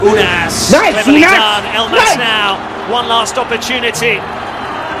Cleverly done. Elmas now. One last opportunity.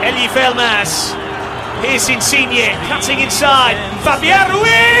 Elif Elmas. Here's Insigne cutting inside. Fabian Ruiz!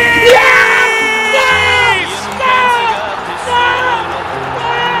 Yes!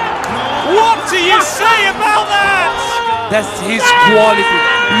 What do you say about that? That's his quality.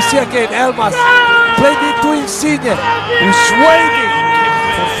 You see again, Elmas played into Insigne, who's waiting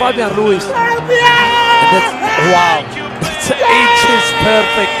for Fabian Ruiz. And that's, wow, that's inches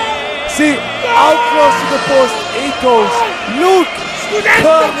perfect. See, out close to the post, it goes. Look,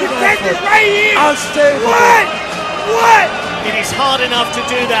 right here. Unstable. What? It is hard enough to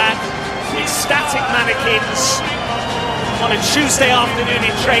do that. It's static mannequins on a Tuesday afternoon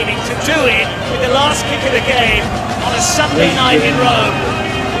in training. To do it with the last kick of the game on a Sunday night in Rome.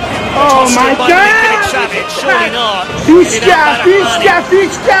 Oh my God! Surely not. Fischia!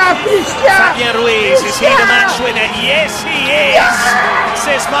 Fabian Ruiz, is he the match winner? Yes, he is,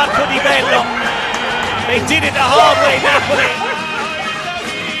 says Marco Di Bello. They did it the hard way, Napoli.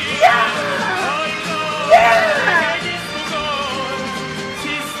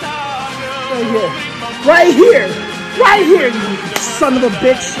 Right here, you son of a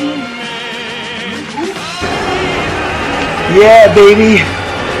bitch. Yeah, baby,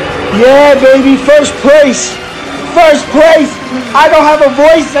 first place. I don't have a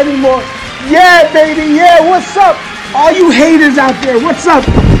voice anymore. Yeah, baby, yeah, what's up? All you haters out there, what's up?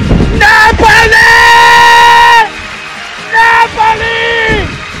 Napoli!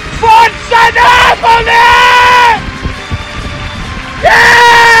 Forza Napoli!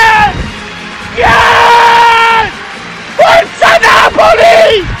 Yes! Forza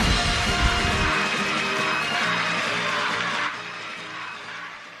Napoli!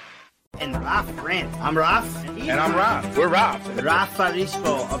 And Raf Rant. I'm Raf. And I'm Raf. We're Raf. Rafa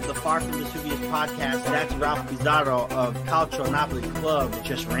Rispo of the Far From Vesuvius podcast. That's Ralph Pizarro of Calcio Napoli Club.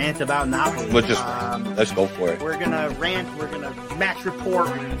 Just rant about Napoli. Let's go for it. We're going to rant. We're going to match report.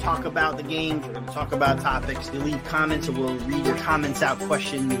 We're going to talk about the games. We're going to talk about topics. You leave comments and we'll read your comments out.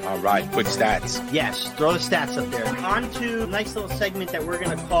 Question. All right. Quick stats. Yes. Throw the stats up there. On to a nice little segment that we're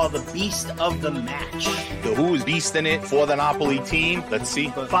going to call the Beast of the Match. Who's beasting it for the Napoli team? Let's see.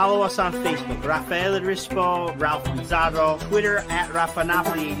 Follow us on Facebook. Rafael Rispo, Ralph Pizarro. Twitter at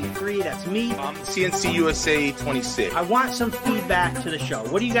RafaNapoli83. That's me. CNC USA 26. I want some feedback to the show.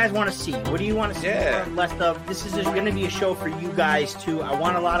 What do you guys want to see? What do you want to see more and less of? This is going to be a show for you guys too. I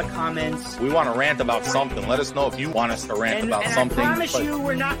want a lot of comments. We want to rant about something. Let us know if you want us to rant about something. I promise you,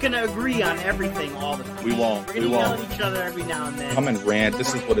 we're not going to agree on everything all the time. We won't. We're going to yell at each other every now and then. Come and rant.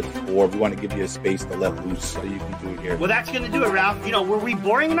 This is what it's for. We want to give you a space to let loose so you can do it here. Well, that's going to do it, Ralph. Were we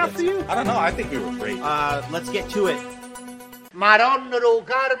boring enough for you? I don't know. I think we were great. Let's get to it. Madonna do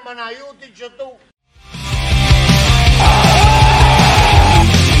Carmen, aiutici tu.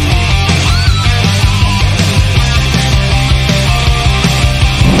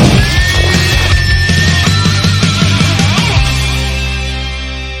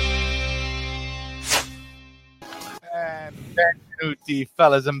 Benvenuti,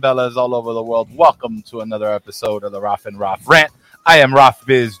 fellas and bellas all over the world. Welcome to another episode of the Raf and Raf Rant. I am Raf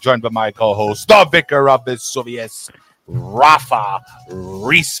Biz, joined by my co-host, the Vicar of Vesuvius, Rafa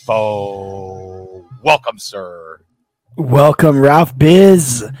Rispo. Welcome, sir. Welcome, Ralph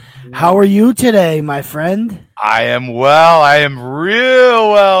Biz. How are you today, my friend? I am well. I am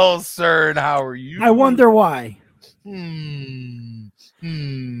real well, sir. And how are you? I wonder why.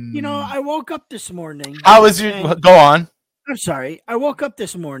 I woke up this morning. How was your... Go on. I'm sorry. I woke up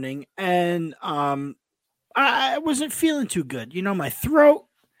this morning and I wasn't feeling too good. My throat,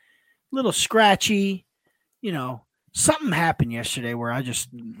 a little scratchy. Something happened yesterday where I just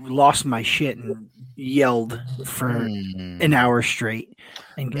lost my shit and yelled for an hour straight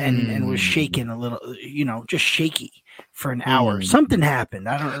and was shaking a little, just shaky for an hour. Something happened.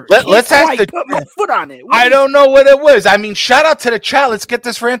 I don't know. Let's put my foot on it. I don't know what it was. I mean, shout out to the chat. Let's get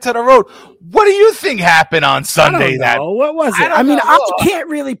this rant to the road. What do you think happened on Sunday? What was it? I can't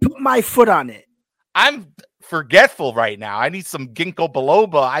really put my foot on it. I'm forgetful right now. I need some ginkgo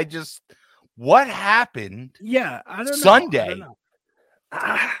biloba. What happened? Yeah, I don't know. Sunday.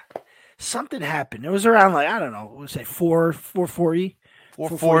 Something happened. It was around let's say 4:40,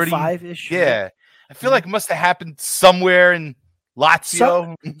 4:45-ish. Yeah. I feel like it must have happened somewhere in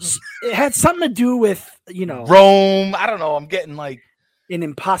Lazio. It had something to do with, Rome. I don't know. I'm getting like an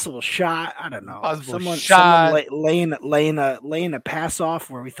impossible shot. I don't know. Someone laying a pass off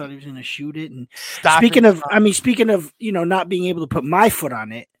where we thought he was going to shoot it. And speaking of, not being able to put my foot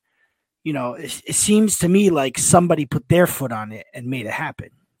on it, it seems to me like somebody put their foot on it and made it happen.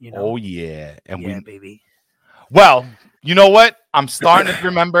 Oh yeah, and baby. Well, You know what? I'm starting to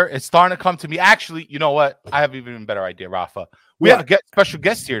remember. It's starting to come to me. Actually, you know what? I have even a better idea, Rafa. We have a special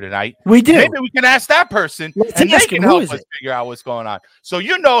guest here tonight. We do. Maybe we can ask that person, and they can help us figure out what's going on. So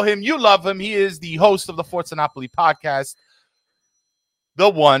you know him. You love him. He is the host of the Forza Napoli podcast. The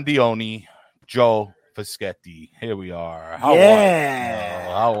one, the only, Joe Fischetti. Here we are. Joe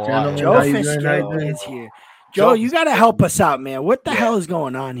Fischetti is here. Joe, you got to help us out, man. What the hell is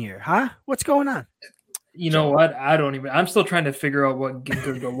going on here, huh? What's going on? You know what? I'm still trying to figure out what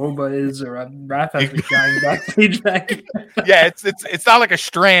Ginter Galoba is, or Raph has me dying backstage back. Yeah, it's not like a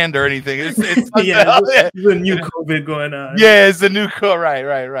strand or anything. It's there's a new COVID going on. Yeah, it's a new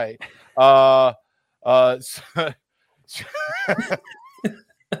COVID. Right.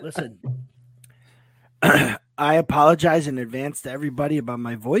 Listen, I apologize in advance to everybody about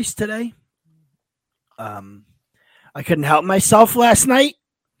my voice today. I couldn't help myself last night.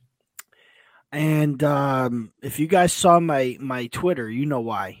 And if you guys saw my Twitter, you know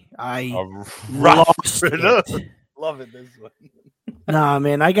why. I lost it. Love it this one. Nah,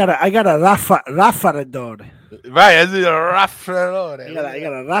 man, I got a Raffarador. Right, I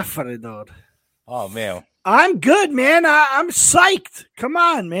got a Raffarador. Oh man, I'm good, man. I'm psyched. Come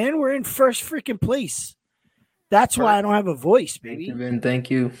on, man. We're in first freaking place. That's why I don't have a voice, baby.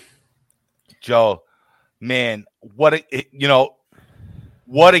 Thank you, Joe. Man, what a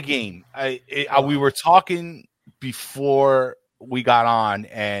game. We were talking before we got on,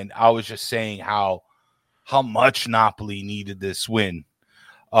 and I was just saying how much Napoli needed this win.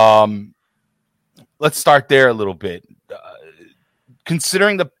 Let's start there a little bit.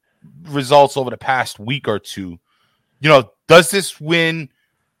 Considering the results over the past week or two, does this win,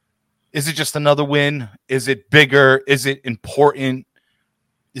 is it just another win? Is it bigger? Is it important?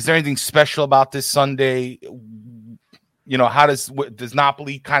 Is there anything special about this Sunday? How does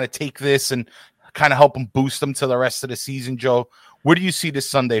Napoli kind of take this and kind of help them boost them to the rest of the season, Joe? Where do you see this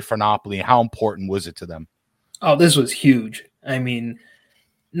Sunday for Napoli, and how important was it to them? Oh, this was huge. I mean,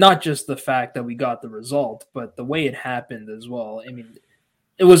 not just the fact that we got the result, but the way it happened as well. I mean,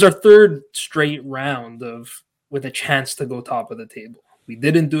 it was our third straight round with a chance to go top of the table. We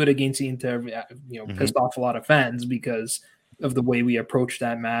didn't do it against Inter, pissed off a lot of fans because of the way we approached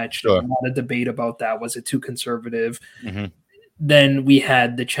that match. Sure. A lot of debate about that. Was it too conservative? Mm-hmm. Then we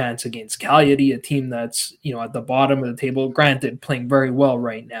had the chance against Cagliari, a team that's, at the bottom of the table, granted playing very well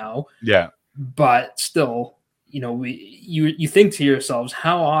right now. Yeah. But still, you think to yourselves,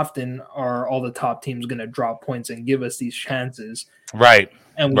 how often are all the top teams going to drop points and give us these chances? Right.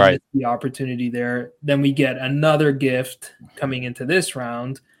 And we get the opportunity there. Then we get another gift coming into this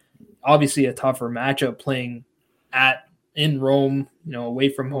round. Obviously a tougher matchup playing in Rome, away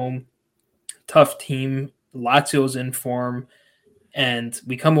from home. Tough team. Lazio's in form. And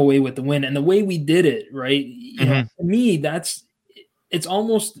we come away with the win. And the way we did it, right? To me, it's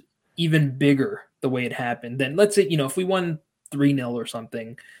almost even bigger the way it happened. Then let's say, if we won 3-0 or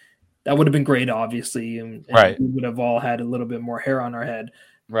something, that would have been great, obviously. And we would have all had a little bit more hair on our head.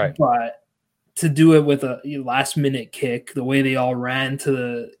 Right. But to do it with a last minute kick, the way they all ran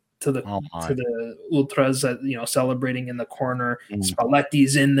to the ultras, celebrating in the corner.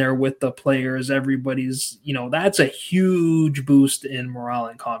 Spalletti's in there with the players. Everybody's, that's a huge boost in morale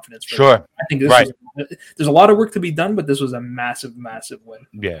and confidence. Sure. I think there's a lot of work to be done, but this was a massive, massive win.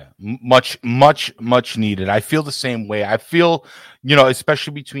 Yeah, much needed. I feel the same way. I feel,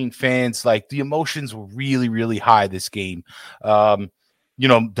 especially between fans, like the emotions were really, really high this game.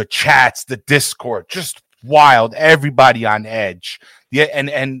 The chats, the Discord, just wild. Everybody on edge. Yeah,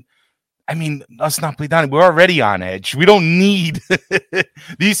 and I mean, us not play down. We're already on edge. We don't need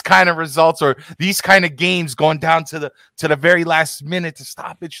these kind of results or these kind of games going down to the very last minute, to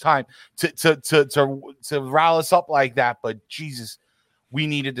stoppage time, to rile us up like that. But Jesus, we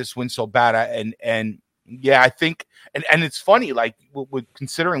needed this win so bad. And yeah, I think, and it's funny, like with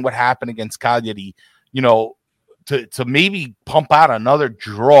considering what happened against Cagliari, to maybe pump out another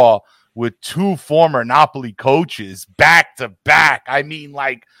draw with two former Napoli coaches back to back. I mean,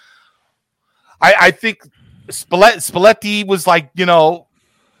 like, I think Spalletti was like, dropping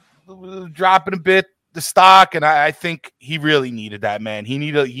a bit the stock, and I think he really needed that, man. He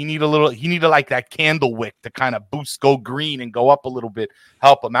needed like that candle wick to kind of go green and go up a little bit,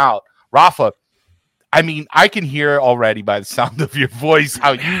 help him out. Rafa, I mean, I can hear already by the sound of your voice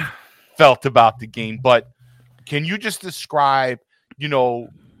how you felt about the game, but can you just describe,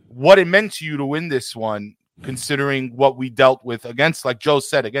 what it meant to you to win this one, considering what we dealt with against, like Joe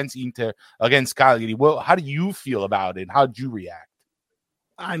said, against Inter, against Cagliari? Well, how do you feel about it? How did you react?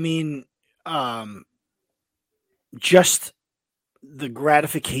 I mean, just the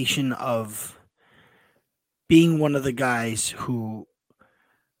gratification of being one of the guys who,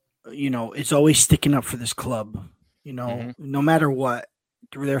 is always sticking up for this club, no matter what,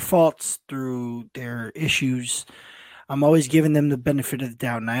 through their faults, through their issues. I'm always giving them the benefit of the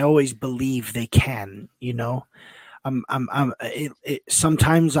doubt, and I always believe they can,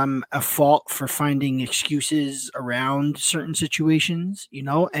 sometimes I'm at fault for finding excuses around certain situations,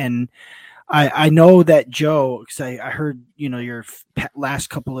 and I know that Joe, because I heard, your last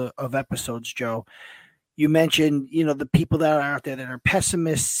couple of episodes, Joe, you mentioned, the people that are out there that are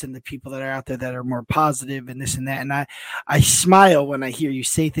pessimists and the people that are out there that are more positive and this and that. And I smile when I hear you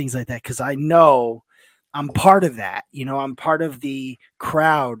say things like that, because I know I'm part of that. I'm part of the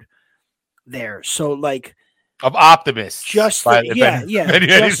crowd there. So like of optimists. Just the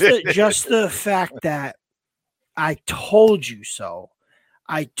fact that I told you so.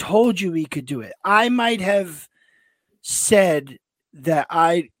 I told you we could do it. I might have said that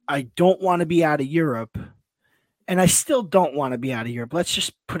I don't want to be out of Europe, and I still don't want to be out of Europe. Let's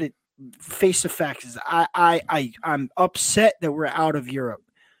just put it face of facts. I'm upset that we're out of Europe,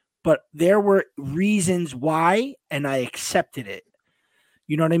 but there were reasons why, and I accepted it.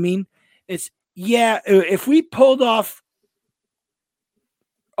 You know what I mean? If we pulled off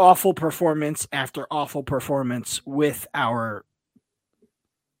awful performance after awful performance with our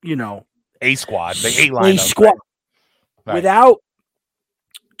A squad, the A lineup, squad, right, without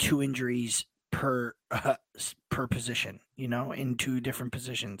 2 injuries per position, in 2 different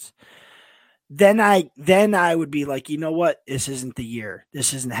positions, then I would be like, you know what, this isn't the year,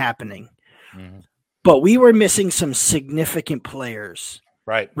 this isn't happening. Mm-hmm. But we were missing some significant players,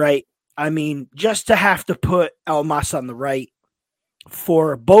 right? I mean, just to have to put Elmas on the right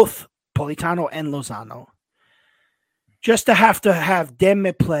for both Politano and Lozano. Just to have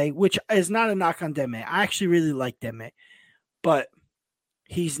Demme play, which is not a knock on Demme. I actually really like Demme, but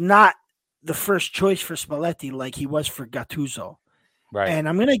he's not the first choice for Spalletti like he was for Gattuso. Right. And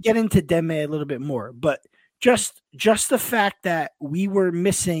I'm going to get into Demme a little bit more, but just the fact that we were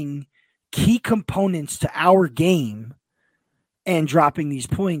missing key components to our game and dropping these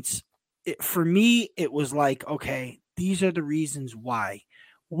points, for me, it was like, okay, these are the reasons why.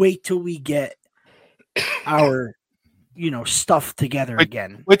 Wait till we get our stuff together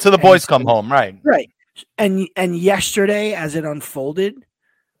again. Wait till the boys come home, right? Right. And yesterday, as it unfolded,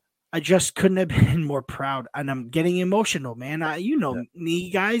 I just couldn't have been more proud. And I'm getting emotional, man.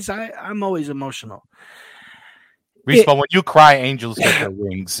 Me, guys, I'm always emotional. Reese, but when you cry, angels get their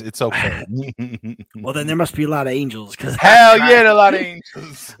wings. It's okay. Well, then there must be a lot of angels. Because hell yeah, a lot of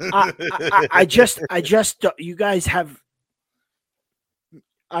angels. I just, you guys have.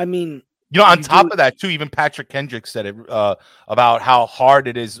 I mean, on top of that, too, even Patrick Kendrick said it about how hard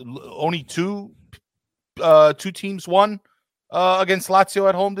it is. Only two teams won against Lazio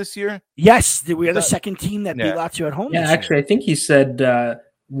at home this year. Yes, we are the second team that beat Lazio at home. Yeah, actually, I think he said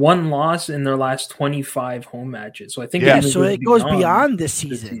 1 loss in their last 25 home matches. So I think so it goes beyond this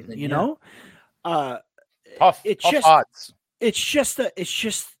season. You know, tough odds. It's just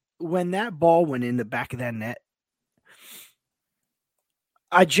when that ball went in the back of that net,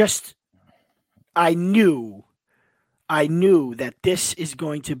 I knew that this is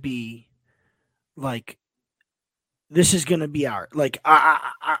going to be like, this is going to be our, like,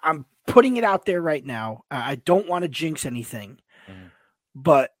 I'm putting it out there right now. I don't want to jinx anything,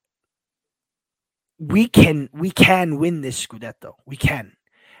 but we can win this Scudetto. We can.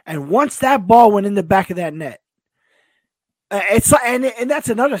 And once that ball went in the back of that net, it's like, and that's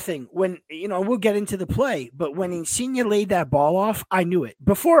another thing. When we'll get into the play, but when Insigne laid that ball off, I knew it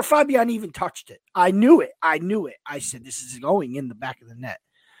before Fabian even touched it. I knew it. I said, "This is going in the back of the net."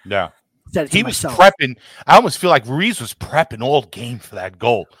 Yeah, he was prepping. I almost feel like Ruiz was prepping all game for that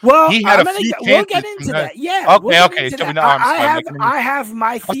goal. Well, we'll get into that. Yeah. Okay. I have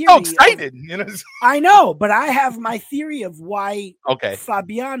my theory. I'm so excited. I know, but I have my theory of why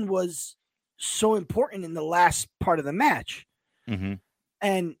Fabian was so important in the last part of the match.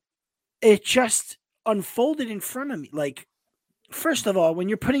 And it just unfolded in front of me. Like, first of all, when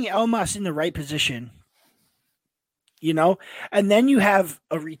you're putting Elmas in the right position, and then you have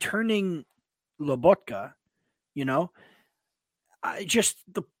a returning Lobotka, I just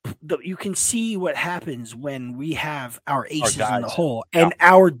you can see what happens when we have our aces in the hole and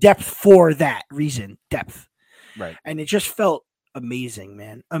our depth for that reason, depth. Right. And it just felt amazing,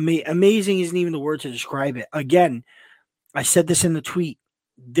 man. Amazing isn't even the word to describe it. Again, I said this in the tweet.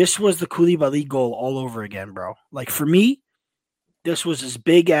 This was the Koulibaly goal all over again, bro. Like, for me, this was as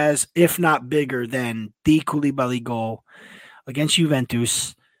big as, if not bigger than, the Koulibaly goal against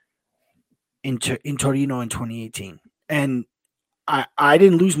Juventus in Torino in 2018. And I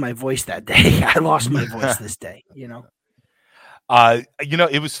didn't lose my voice that day. I lost my voice this day, You know,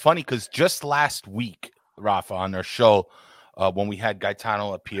 it was funny because just last week, Rafa, on our show, when we had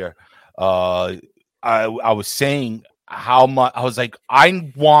Gaetano up here, I was saying how much I was like,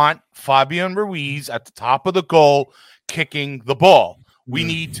 I want Fabian Ruiz at the top of the goal kicking the ball.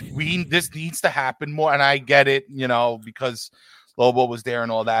 This needs to happen more, and I get it, because Lobo was there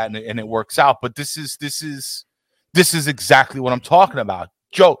and all that, and it works out. But this is exactly what I'm talking about,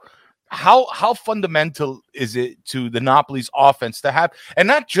 Joe. How fundamental is it to the Napoli's offense to have, and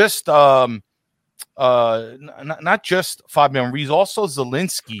not just not just Fabian Ruiz, also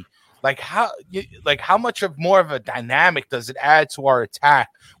Zielinski. How much of more of a dynamic does it add to our attack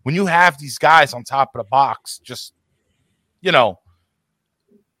when you have these guys on top of the box, just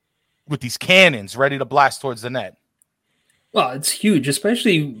with these cannons ready to blast towards the net? Well, it's huge,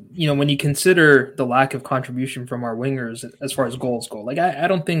 especially, when you consider the lack of contribution from our wingers as far as goals go. Like, I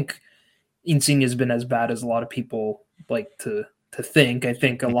don't think Insigne has been as bad as a lot of people like to think. I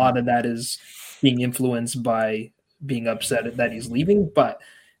think a lot of that is being influenced by being upset that he's leaving. But,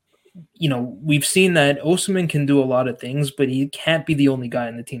 we've seen that Osimhen can do a lot of things, but he can't be the only guy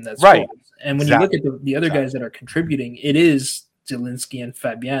on the team that's right. Goals. And when you look at the other guys that are contributing, it is Zielinski and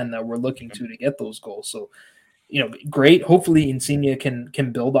Fabian that we're looking to get those goals. So, great. Hopefully Insigne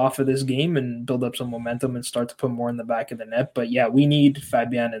can build off of this game and build up some momentum and start to put more in the back of the net. But yeah, we need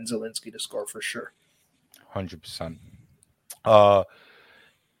Fabian and Zielinski to score for sure. 100%.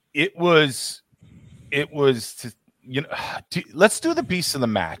 It was let's do the beast of the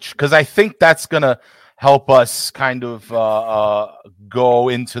match, because I think that's gonna help us kind of go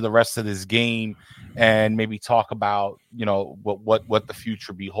into the rest of this game and maybe talk about what the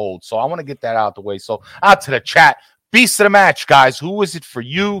future beholds. So I want to get that out the way. So out to the chat, beast of the match, guys. Who was it for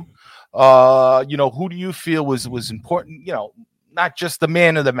you? Who do you feel was important? Not just the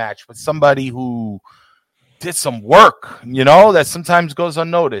man of the match, but somebody who did some work. That sometimes goes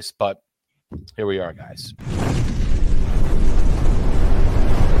unnoticed. But here we are, guys.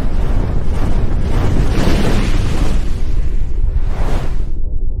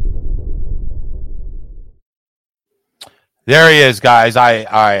 There he is, guys.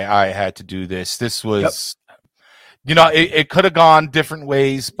 I had to do this. This was, it could have gone different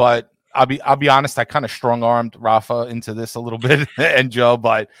ways, but I'll be honest. I kind of strong-armed Rafa into this a little bit, and Joe.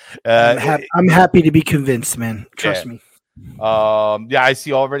 But I'm happy to be convinced, man. Trust me. I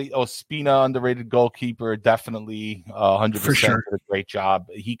see already. Spina, underrated goalkeeper, definitely 100%. For sure. Did a great job.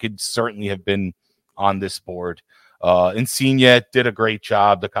 He could certainly have been on this board. Insigne did a great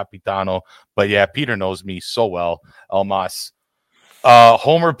job, the Capitano. But yeah, Peter knows me so well. Elmas,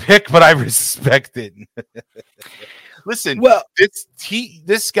 homer pick, but I respect it. Listen,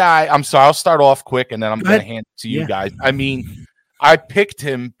 this guy. I'm sorry. I'll start off quick, and then I'm going to hand it to you guys. I mean, I picked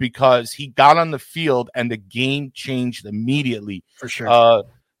him because he got on the field, and the game changed immediately. For sure.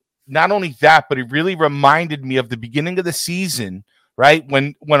 Not only that, but it really reminded me of the beginning of the season. Right,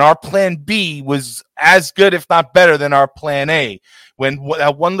 when our plan B was as good, if not better, than our plan A, when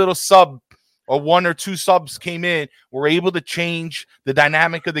that one little sub or one or two subs came in, we're able to change the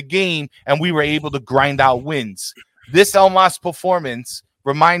dynamic of the game, and we were able to grind out wins. This Elmas performance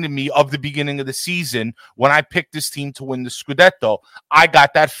reminded me of the beginning of the season when I picked this team to win the Scudetto. I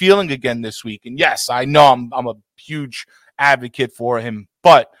got that feeling again this week, and yes, I know I'm a huge advocate for him,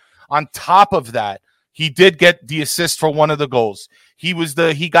 but on top of that, he did get the assist for one of the goals. He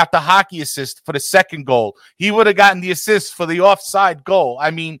got the hockey assist for the second goal. He would have gotten the assist for the offside goal.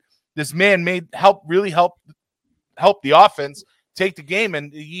 I mean, this man really help the offense take the game,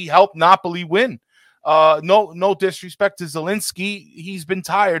 and he helped Napoli win. No disrespect to Zielinski. He's been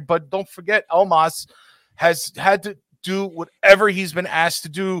tired, but don't forget Elmas has had to do whatever he's been asked to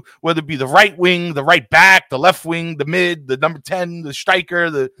do, whether it be the right wing, the right back, the left wing, the mid, the number 10, the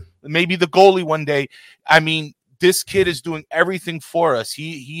striker, maybe the goalie one day. I mean, this kid is doing everything for us.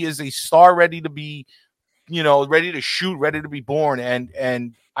 He is a star ready to be, ready to shoot, ready to be born.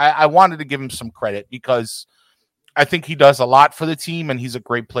 And I wanted to give him some credit because I think he does a lot for the team, and he's a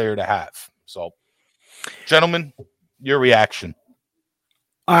great player to have. So, gentlemen, your reaction.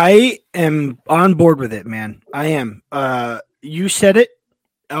 I am on board with it, man. I am. You said it.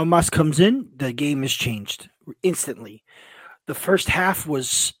 Elmas comes in. The game is changed instantly. The first half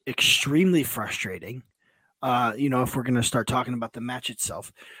was extremely frustrating. If we're going to start talking about the match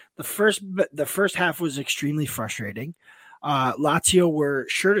itself, the first half was extremely frustrating. Lazio were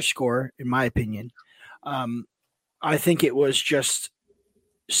sure to score, in my opinion. I think it was just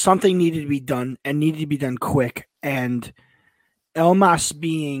something needed to be done and needed to be done quick. And Elmas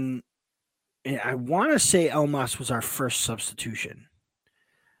being I want to say Elmas was our first substitution,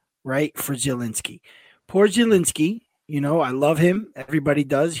 right, for Zielinski. Poor Zielinski, I love him. Everybody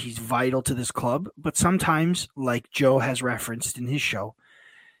does. He's vital to this club. But sometimes, like Joe has referenced in his show,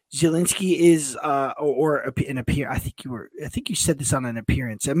 Zielinski is or an appearance. I think you said this on an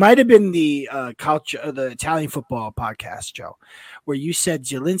appearance. It might have been the the Italian football podcast, Joe, where you said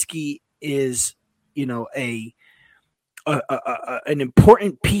Zielinski is, an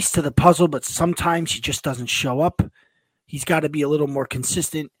important piece to the puzzle, but sometimes he just doesn't show up. He's got to be a little more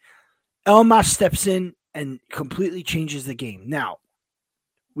consistent. Elmas steps in and completely changes the game. Now,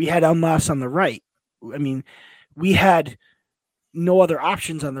 we had Elmas on the right. I mean, we had no other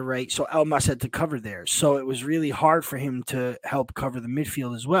options on the right, so Elmas had to cover there. So it was really hard for him to help cover the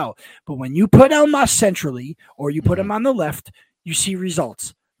midfield as well. But when you put Elmas centrally or you put him on the left, you see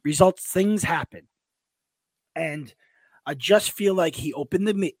results. Things happen. And I just feel like he opened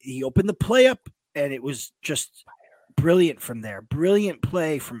the play up, and it was just brilliant from there. Brilliant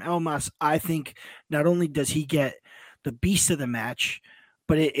play from Elmas. I think not only does he get the beast of the match,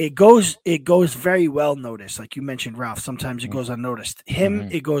 but it goes very well noticed. Like you mentioned, Ralph, sometimes it goes unnoticed.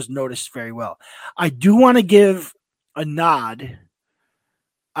 It goes noticed very well. I do want to give a nod.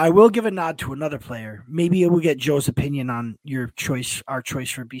 I will give a nod to another player. Maybe we'll get Joe's opinion on our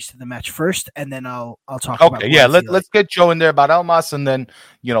choice for beast of the match first, and then I'll talk about. Okay, yeah, let's get Joe in there about Elmas, and then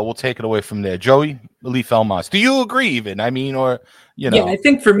we'll take it away from there. Joey, Leaf Elmas. Do you agree even? I mean, or Yeah, I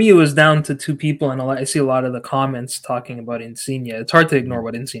think for me it was down to two people, and I see a lot of the comments talking about Insigne. It's hard to ignore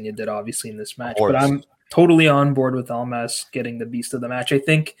what Insigne did, obviously, in this match, but I'm totally on board with Elmas getting the beast of the match. I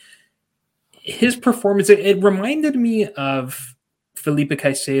think his performance, it reminded me of Felipe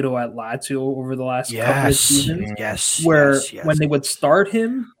Caicedo at Lazio over the last couple of seasons. When they would start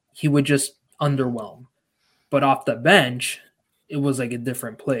him, he would just underwhelm. But off the bench, it was like a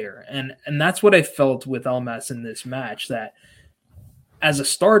different player. And that's what I felt with Elmas in this match, that as a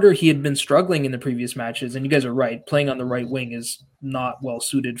starter, he had been struggling in the previous matches. And you guys are right, playing on the right wing is not well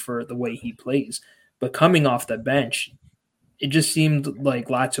suited for the way he plays. But coming off the bench, it just seemed like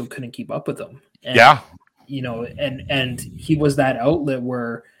Lazio couldn't keep up with him. And, and he was that outlet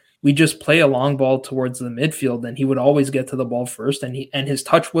where we just play a long ball towards the midfield, and he would always get to the ball first. And his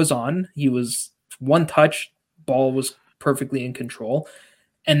touch was on. He was one touch, ball was perfectly in control,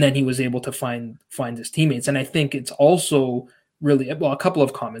 and then he was able to find his teammates. And I think it's also really a couple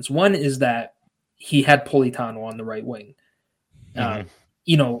of comments. One is that he had Politano on the right wing. Right.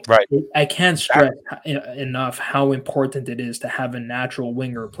 I can't stress enough how important it is to have a natural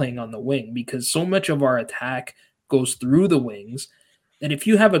winger playing on the wing, because so much of our attack goes through the wings that if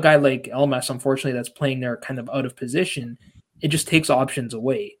you have a guy like Elmas, unfortunately, that's playing there kind of out of position, it just takes options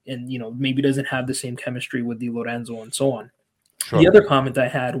away, and maybe doesn't have the same chemistry with Di Lorenzo and so on. Sure. The other comment I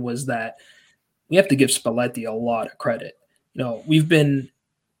had was that we have to give Spalletti a lot of credit. We've been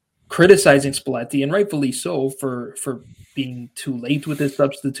criticizing Spalletti, and rightfully so, for being too late with his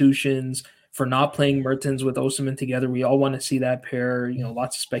substitutions, for not playing Mertens with Osimhen together. We all want to see that pair.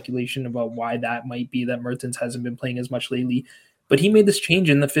 Lots of speculation about why that might be, that Mertens hasn't been playing as much lately. But he made this change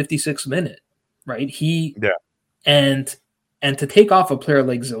in the 56th minute, right? And to take off a player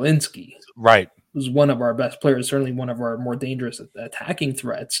like Zielinski, right, who's one of our best players, certainly one of our more dangerous attacking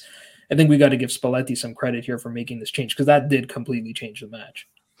threats, I think we got to give Spalletti some credit here for making this change, because that did completely change the match.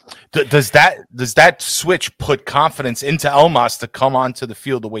 Does that switch put confidence into Elmas to come onto the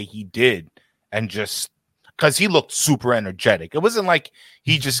field the way he did, and just because he looked super energetic? It wasn't like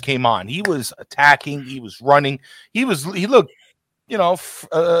he just came on. He was attacking. He was running. He looked,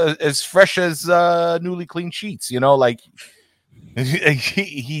 as fresh as newly clean sheets. Like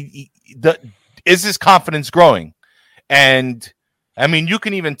is his confidence growing? And I mean, you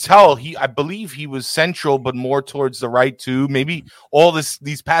can even tell I believe he was central, but more towards the right too. Maybe all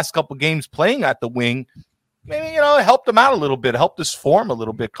these past couple games playing at the wing, maybe helped him out a little bit, helped his form a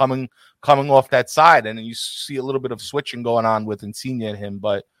little bit coming off that side, and then you see a little bit of switching going on with Insigne and him.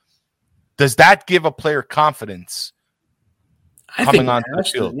 But does that give a player confidence coming onto the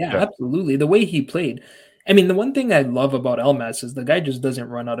field? Yeah, absolutely. The way he played. I mean, the one thing I love about Elmas is the guy just doesn't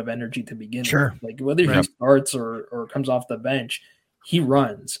run out of energy to begin with. Like whether he starts or comes off the bench, he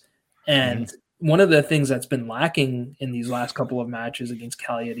runs. And one of the things that's been lacking in these last couple of matches against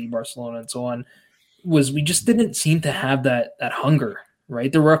Cagliari, Barcelona, and so on, was we just didn't seem to have that hunger,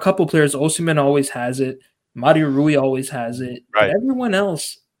 right? There were a couple players. Osimhen always has it. Mario Rui always has it. Right. But everyone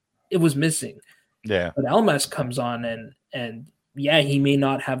else, it was missing. Yeah. But Elmas comes on and yeah, he may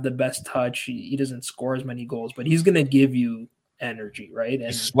not have the best touch. He doesn't score as many goals, but he's going to give you energy, right? And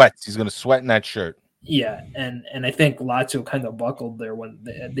he sweats. He's going to sweat in that shirt. Yeah, and I think Lazio kind of buckled there when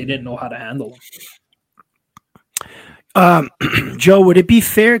they didn't know how to handle him. Joe, would it be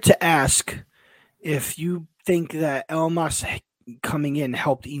fair to ask if you think that Elmas coming in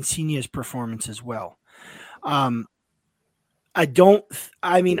helped Insigne's performance as well? I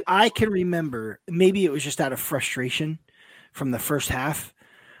can remember, maybe it was just out of frustration from the first half.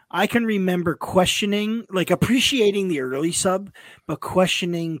 I can remember questioning, like appreciating the early sub, but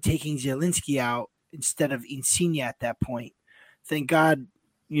questioning taking Zielinski out instead of Insigne at that point. Thank God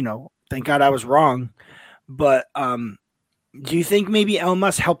I was wrong. But do you think maybe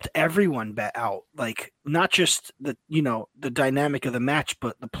Elmas helped everyone bet out? Like not just the dynamic of the match,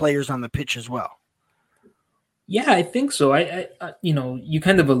 but the players on the pitch as well? Yeah, I think so. I you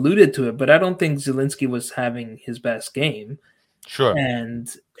kind of alluded to it, but I don't think Zielinski was having his best game. Sure.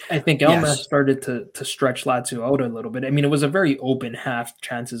 And I think Elmas started to stretch Lazio out a little bit. I mean, it was a very open half,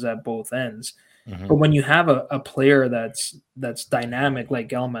 chances at both ends. Mm-hmm. But when you have a player that's dynamic like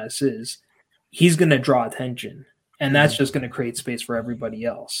Elmas is, he's going to draw attention, and that's just going to create space for everybody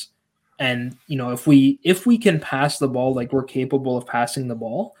else. And if we can pass the ball like we're capable of passing the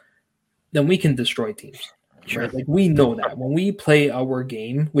ball, then we can destroy teams. Sure. Right? Like we know that when we play our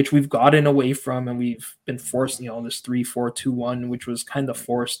game, which we've gotten away from, and we've been forced, this 3-4-2-1, which was kind of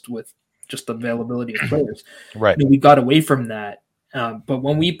forced with just the availability of players. Right. We got away from that. But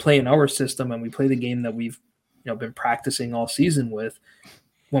when we play in our system and we play the game that we've been practicing all season with,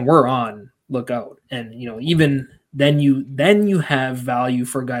 when we're on, look out. And even then you have value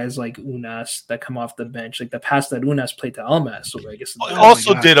for guys like Unas that come off the bench, like the pass that Unas played to Elmas. So I guess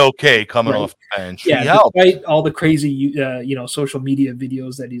also did okay coming off the bench. Yeah, despite all the crazy social media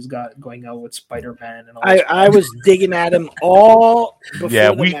videos that he's got going out with Spider-Man and all. I was digging at him all.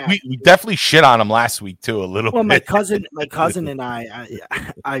 Yeah, we definitely shit on him last week too a little. Well, bit. my cousin and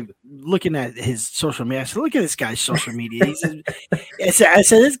I looking at his social media. I said, look at this guy's social media. He said, I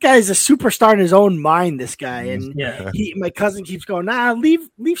said this guy's a superstar in his own mind. This guy and. Yeah. My cousin keeps going,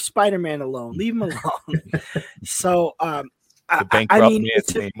 leave Spider-Man alone. Leave him alone. So,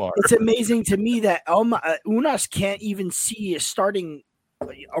 it's amazing to me that Unas can't even see starting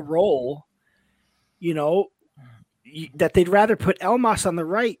a role, that they'd rather put Elmas on the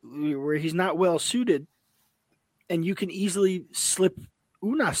right where he's not well suited, and you can easily slip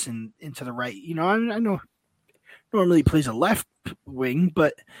Unas into the right. I know normally he plays a left wing,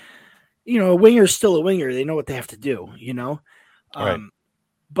 but a winger is still a winger. They know what they have to do, Right.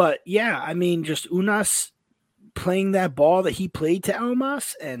 But yeah, I mean, just Unas playing that ball that he played to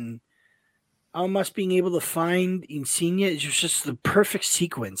Elmas, and Elmas being able to find Insigne, it was just the perfect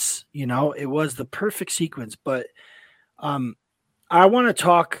sequence. It was the perfect sequence. But I want to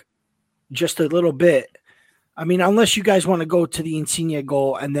talk just a little bit. I mean, unless you guys want to go to the Insigne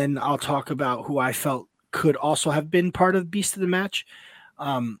goal, and then I'll talk about who I felt could also have been part of Beast of the Match.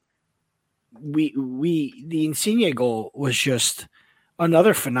 The Insigne goal was just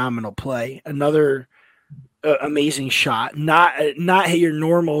another phenomenal play, another amazing shot. Not your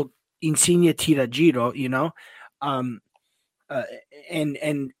normal Insigne tira giro, and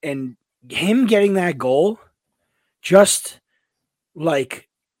him getting that goal, just like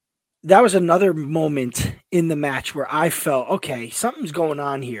that was another moment in the match where I felt, okay, something's going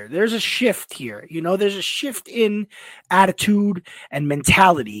on here. There's a shift here. There's a shift in attitude and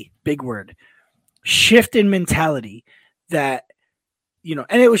mentality. Big word. Shift in mentality that,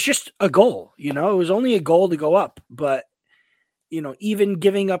 and it was just a goal, it was only a goal to go up. But, even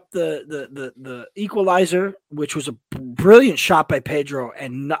giving up the equalizer, which was a brilliant shot by Pedro,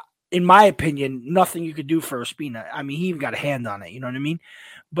 and not, in my opinion, nothing you could do for Ospina. I mean, he even got a hand on it. You know what I mean?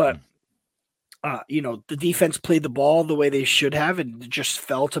 But, the defense played the ball the way they should have, and it just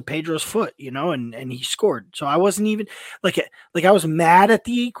fell to Pedro's foot, and he scored. So I wasn't even like I was mad at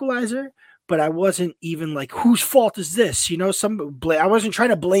the equalizer, but I wasn't even like, whose fault is this? I wasn't trying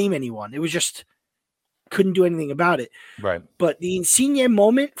to blame anyone. It was just couldn't do anything about it. Right. But the Insigne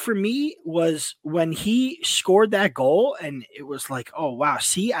moment for me was when he scored that goal, and it was like, oh wow,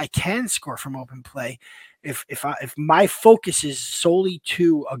 see, I can score from open play. If my focus is solely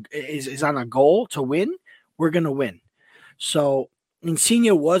is on a goal to win, we're gonna win. So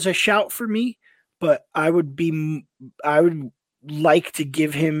Insigne was a shout for me, but I would like to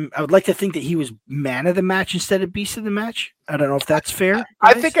think that he was man of the match instead of beast of the match. I don't know if that's fair.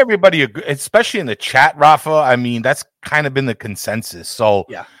 I think everybody, especially in the chat, Rafa, I mean, that's kind of been the consensus. So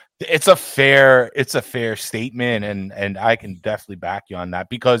yeah, it's a fair statement. And I can definitely back you on that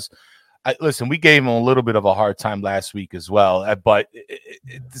because listen, we gave him a little bit of a hard time last week as well. But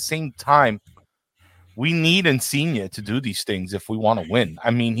at the same time, we need Insigne to do these things if we want to win.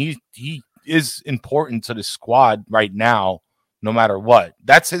 I mean, is important to the squad right now, no matter what.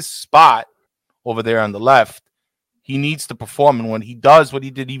 That's his spot over there on the left. He needs to perform, and when he does what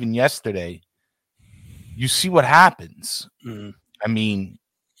he did even yesterday, you see what happens. I mean,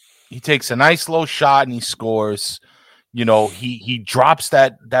 he takes a nice low shot and he scores. You know, he drops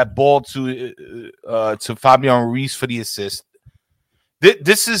that ball to Fabian Ruiz for the assist.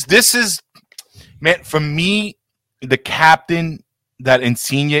 This is man, for me, the captain that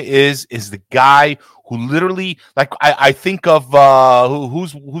Insigne is the guy who literally, like, I think of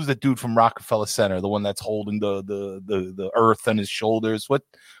who's the dude from Rockefeller Center, the one that's holding the earth on his shoulders.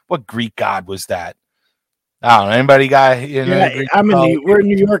 What Greek god was that? I don't know. Anybody got? We're in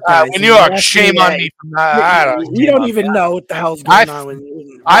New York. Guys, in New York, shame on me. We don't even know what the hell's going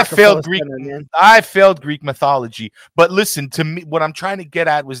on. I failed Greek. I failed Greek mythology. But listen, to me, what I'm trying to get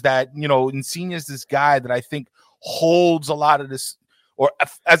at was that, you know, Insigne is this guy that I think holds a lot of this, or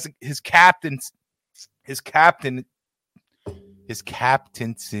as his captaincy. Captaincy.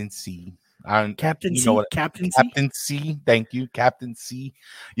 Thank you, captaincy.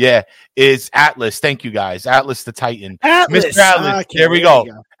 Yeah, is Atlas. Thank you, guys. Atlas the Titan. Mr. Atlas. Okay, there we go.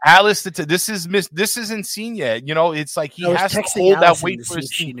 Atlas. This is Insigne. You know, it's like he has to hold that weight for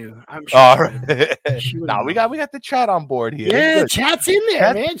his team. Knew. I'm sure. All right. No, we got the chat on board here. Yeah, chat's in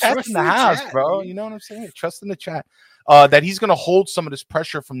there, man. Chat's in the house, bro. Man. You know what I'm saying? Trust in the chat. That he's going to hold some of this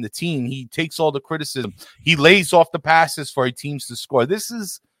pressure from the team. He takes all the criticism. He lays off the passes for teams to score. This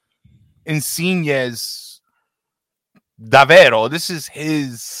is Insigne's davvero. This is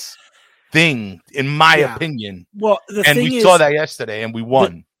his thing, in my opinion. Well, we saw that yesterday, and we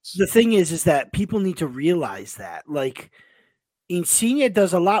won. The thing is that people need to realize that, like, Insigne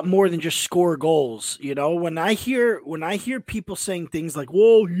does a lot more than just score goals. You know, when I hear people saying things like,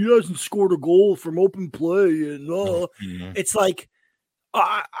 "Well, he hasn't scored a goal from open play," and it's like,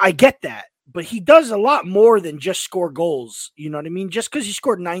 I get that. But he does a lot more than just score goals. You know what I mean? Just because he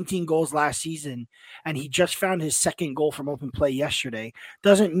scored 19 goals last season and he just found his second goal from open play yesterday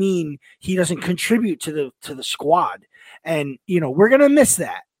doesn't mean he doesn't contribute to the squad. And, you know, we're going to miss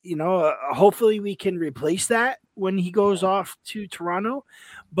that. You know, hopefully we can replace that when he goes off to Toronto.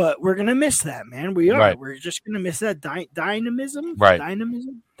 But we're going to miss that, man. We are. Right. We're just going to miss that dynamism. Right.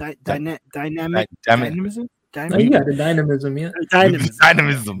 Dynamism. Dynamism. You got the dynamism, yeah.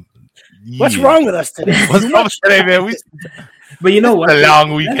 Dynamism. What's wrong with us today? What's wrong today, man? But you know what? A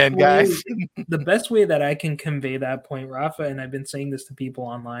long weekend, guys. The best way that I can convey that point, Rafa, and I've been saying this to people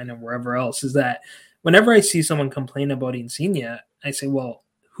online and wherever else, is that whenever I see someone complain about Insigne, I say, well,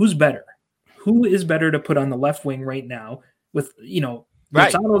 who's better? Who is better to put on the left wing right now with, you know,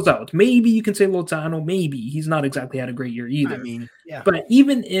 Lozano's out. Maybe you can say Lozano, maybe. He's not exactly had a great year either. I mean, yeah. But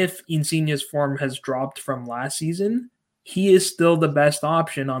even if Insigne's form has dropped from last season, he is still the best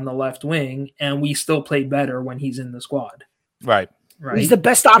option on the left wing, and we still play better when he's in the squad. Right. He's the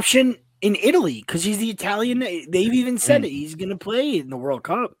best option in Italy because he's the Italian. They've even said it. He's going to play in the World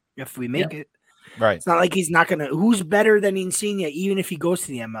Cup if we make it. Right. It's not like he's not going to. Who's better than Insigne, even if he goes to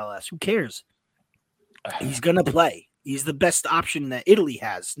the MLS? Who cares? He's going to play. He's the best option that Italy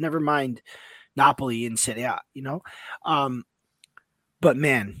has. Never mind Napoli and Serie A, you know? But,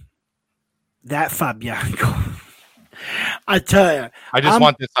 man, that Fabian goal. I tell you. I just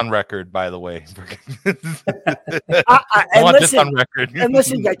want this on record, by the way. I want this on record. And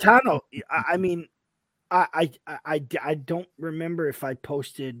listen, Gaetano, I mean, I don't remember if I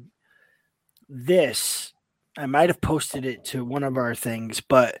posted this. I might have posted it to one of our things,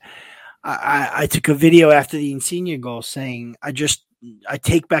 but I took a video after the Insigne goal saying, I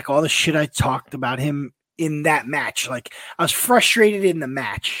take back all the shit I talked about him in that match. Like, I was frustrated in the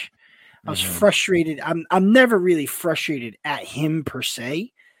match. I was frustrated. I'm never really frustrated at him per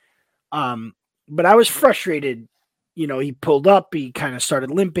se. But I was frustrated. You know, he pulled up, he kind of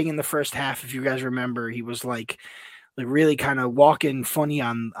started limping in the first half. If you guys remember, he was like really kind of walking funny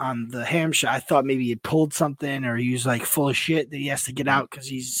on the ham shot. I thought maybe he pulled something or he was like full of shit that he has to get out because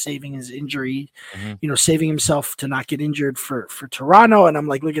he's saving his injury, you know, saving himself to not get injured for Toronto. And I'm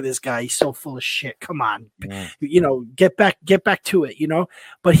like, look at this guy. He's so full of shit. Come on, you know, get back to it, you know,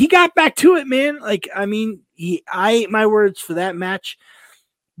 but he got back to it, man. Like, I mean, I ate my words for that match,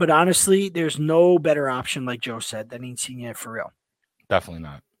 but honestly, there's no better option, like Joe said, than Insigne for real. Definitely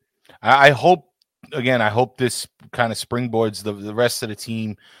not. I hope this kind of springboards the rest of the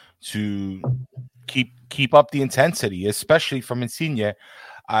team to keep up the intensity, especially from Insigne. You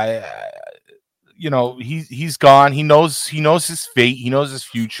know, he's gone. He knows his fate. He knows his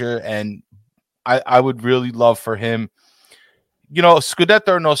future, and I would really love for him. You know, Scudetto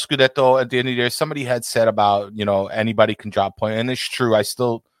or no Scudetto, at the end of the year, somebody had said about, you know, anybody can drop point, and it's true. I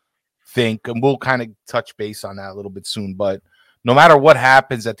still think, and we'll kind of touch base on that a little bit soon, but no matter what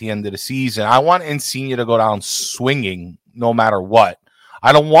happens at the end of the season, I want Insigne to go down swinging no matter what.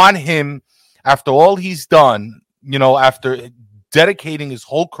 I don't want him, after all he's done, after dedicating his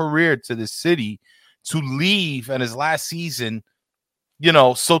whole career to this city, to leave in his last season,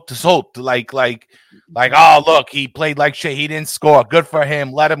 like, oh, look, he played like shit. He didn't score. Good for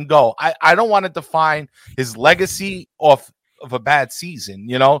him. Let him go. I don't want to define his legacy off of a bad season.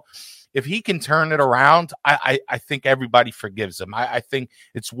 If he can turn it around, I think everybody forgives him. I think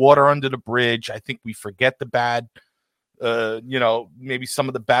it's water under the bridge. I think we forget the bad, maybe some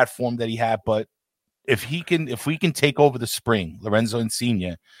of the bad form that he had. But if we can take over the spring, Lorenzo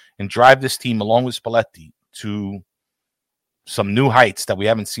Insigne, and drive this team along with Spalletti to some new heights that we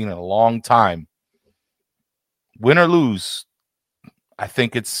haven't seen in a long time, win or lose, I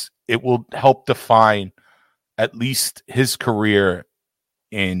think it will help define at least his career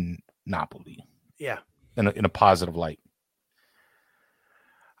in Napoli. Yeah. In a positive light.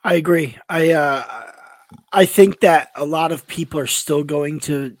 I agree. I think that a lot of people are still going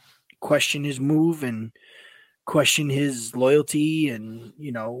to question his move and question his loyalty, and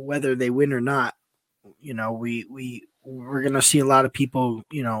whether they win or not. We're going to see a lot of people,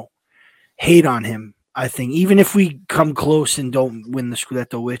 hate on him. I think even if we come close and don't win the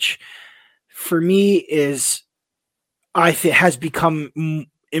Scudetto, which for me has become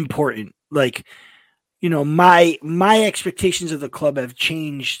important. Like, my expectations of the club have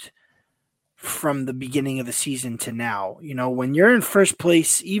changed from the beginning of the season to now. When you're in first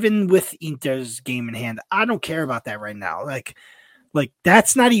place, even with Inter's game in hand, I don't care about that right now. Like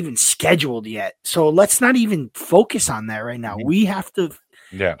that's not even scheduled yet. So let's not even focus on that right now. We have to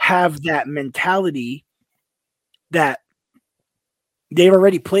have that mentality that they've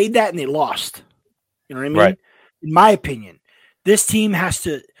already played that and they lost. You know what I mean? Right. In my opinion, this team has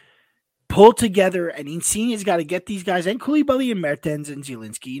to pull together, and Insigne's got to get these guys, and Koulibaly and Mertens and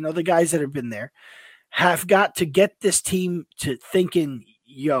Zielinski, the guys that have been there, have got to get this team to thinking,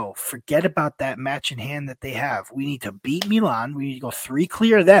 forget about that match in hand that they have. We need to beat Milan. We need to go 3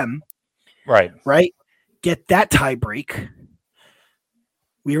 clear them. Right. Get that tie break.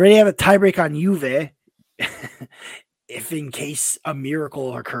 We already have a tie break on Juve. If in case a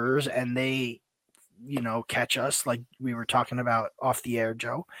miracle occurs and they, catch us, like we were talking about off the air,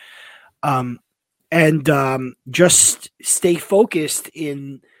 Joe. Just stay focused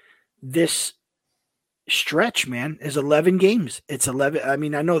in this stretch, man. Is 11 games. It's 11. I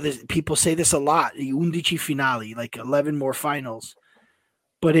mean, I know this, people say this a lot, 11 finali, like 11 more finals,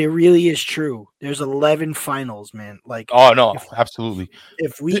 but it really is true. There's 11 finals, man. Like, oh no, absolutely.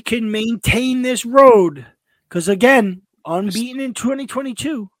 If we can maintain this road, because again, unbeaten in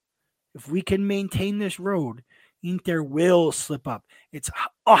 2022, if we can maintain this road, Inter will slip up. It's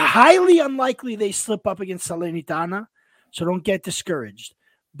highly unlikely they slip up against Salernitana, so don't get discouraged.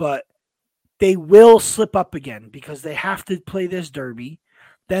 But they will slip up again because they have to play this derby,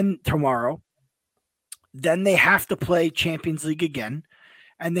 then tomorrow. Then they have to play Champions League again,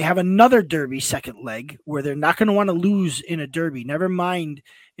 and they have another derby second leg where they're not going to want to lose in a derby. Never mind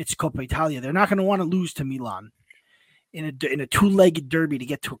it's Coppa Italia. They're not going to want to lose to Milan in a two-legged derby to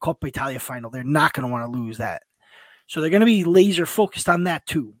get to a Coppa Italia final. They're not going to want to lose that. So they're going to be laser focused on that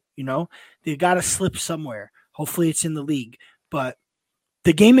too. They've got to slip somewhere. Hopefully it's in the league, but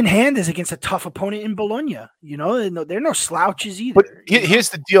the game in hand is against a tough opponent in Bologna. They're no slouches either. But here's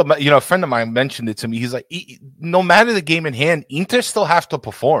the deal. A friend of mine mentioned it to me. He's like, no matter the game in hand, Inter still have to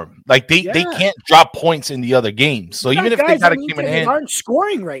perform. Like they can't drop points in the other games. So even if they got a game in hand, aren't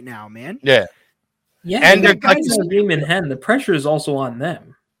scoring right now, man. Yeah. Yeah, and they're guys in the game in hand. The pressure is also on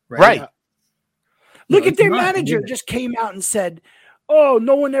them, right? Look at their manager just came out and said, "Oh,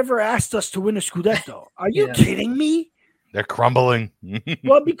 no one ever asked us to win a Scudetto." Are you kidding me? They're crumbling.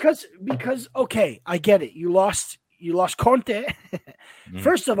 Well, because okay, I get it. You lost Conte.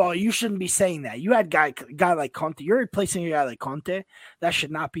 First of all, you shouldn't be saying that. You had guy like Conte. You're replacing a guy like Conte. That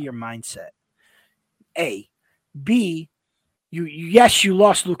should not be your mindset. A, B, you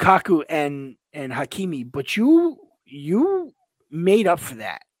lost Lukaku and Hakimi, but you made up for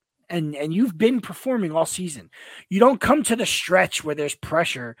that. And you've been performing all season. You don't come to the stretch where there's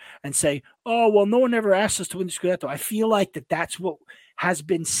pressure and say, "Oh, well, no one ever asked us to win the Scudetto." I feel like that's what has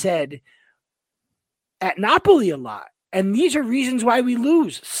been said at Napoli a lot. And these are reasons why we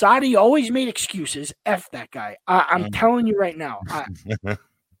lose. Sarri always made excuses. F that guy. I'm telling you right now.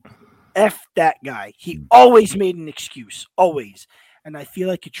 F that guy. He always made an excuse. Always. And I feel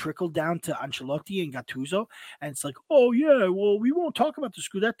like it trickled down to Ancelotti and Gattuso. And it's like, oh, yeah, well, we won't talk about the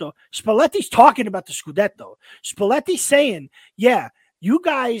Scudetto. Spalletti's talking about the Scudetto. Spalletti's saying, yeah, You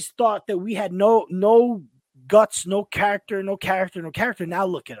guys thought that we had no guts, no character. Now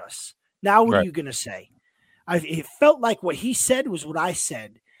look at us. Now what are you going to say? It felt like what he said was what I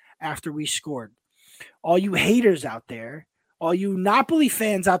said after we scored. All you haters out there, all you Napoli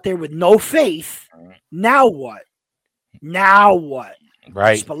fans out there with no faith, now what?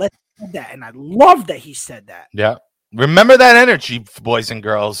 Right. Spalletti said that, and I love that he said that. Yeah. Remember that energy, boys and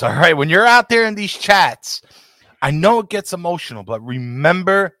girls. All right. When you're out there in these chats, I know it gets emotional, but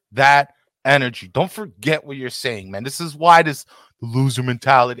remember that energy. Don't forget what you're saying, man. This is why this loser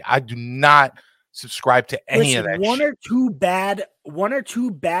mentality. I do not subscribe to any of that. One or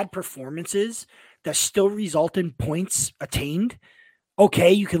two bad performances that still result in points attained.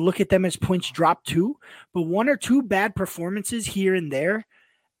 Okay, you can look at them as points dropped too, but one or two bad performances here and there,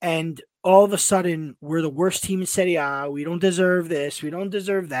 and all of a sudden we're the worst team in Serie A. We don't deserve this. We don't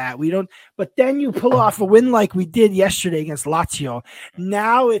deserve that. We don't. But then you pull off a win like we did yesterday against Lazio.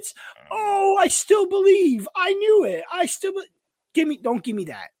 Now it's, I still believe. I knew it. Don't give me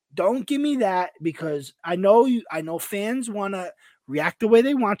that. Don't give me that, because I know fans want to react the way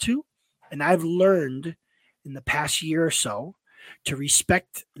they want to, and I've learned in the past year or so to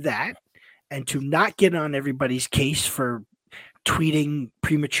respect that and to not get on everybody's case for tweeting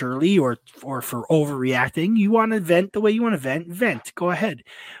prematurely or for overreacting. You want to vent the way you want to vent. Go ahead.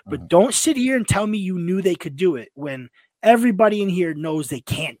 But don't sit here and tell me you knew they could do it when everybody in here knows they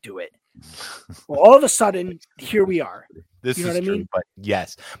can't do it. Well, all of a sudden, here we are. This you know is what I true, mean? but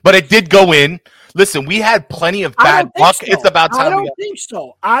yes. But it did go in. Listen, we had plenty of bad luck. So. It's about time. I don't think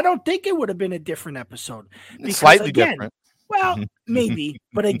so. I don't think it would have been a different episode. Because, slightly different. Well, maybe.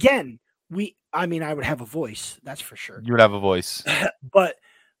 But again, I would have a voice. That's for sure. You would have a voice. but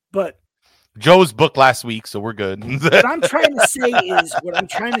Joe's booked last week, so we're good. what I'm trying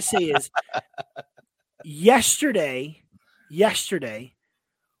to say is yesterday,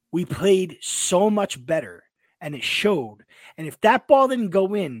 we played so much better, and it showed. And if that ball didn't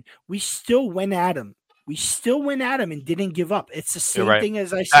go in, we still went at him. And didn't give up. It's the same thing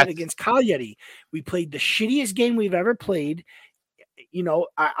as I said against Cagliari. We played the shittiest game we've ever played. You know,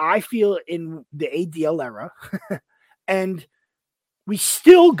 I feel in the ADL era, and we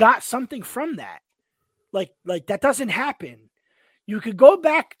still got something from that. Like that doesn't happen. You could go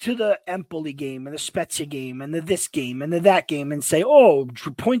back to the Empoli game and the Spezia game and the this game and the that game and say,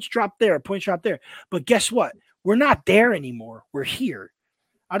 points dropped there. But guess what? We're not there anymore. We're here.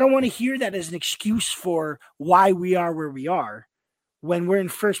 I don't want to hear that as an excuse for why we are where we are when we're in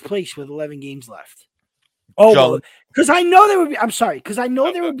first place with 11 games left. Because I know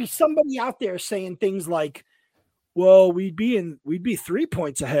there would be somebody out there saying things like, well, we'd be 3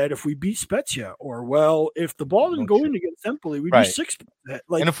 points ahead if we beat Spezia, or well, if the ball didn't go in against Empoli, we'd be 6 points ahead.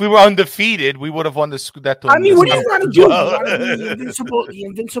 And if we were undefeated, we would have won the Scudetto. I mean, what do you want to do? You want to be the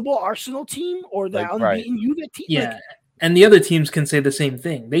invincible Arsenal team or the unbeaten Juve team? Yeah. And the other teams can say the same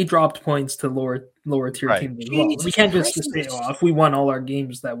thing. They dropped points to lower tier teams as well. We can't just say, if we won all our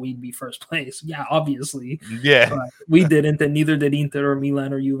games that we'd be first place. Yeah, obviously. Yeah. But we didn't, and neither did Inter or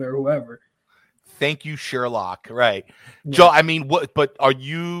Milan or Juve or whoever. Thank you, Sherlock. Right. Yeah. Joe, I mean, what are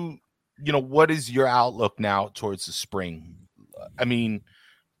you, what is your outlook now towards the spring? I mean,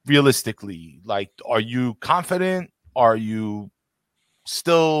 realistically, are you confident? Are you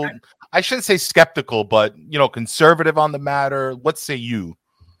still, I shouldn't say skeptical, but, conservative on the matter? What say you?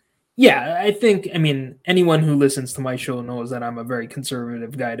 Yeah, I think, anyone who listens to my show knows that I'm a very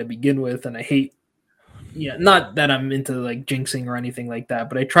conservative guy to begin with, and I hate, not that I'm into jinxing or anything like that,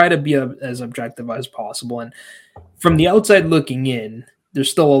 but I try to be as objective as possible. And from the outside looking in,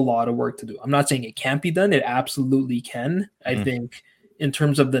 there's still a lot of work to do. I'm not saying it can't be done. It absolutely can. I think in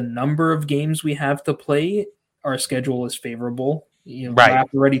terms of the number of games we have to play, our schedule is favorable.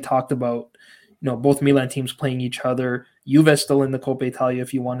 I've already talked about, both Milan teams playing each other. Juve's still in the Coppa Italia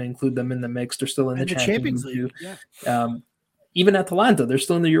if you want to include them in the mix. They're still in the Champions League. Yeah. Even Atalanta, they're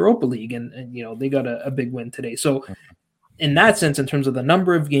still in the Europa League, and they got a big win today. So in that sense, in terms of the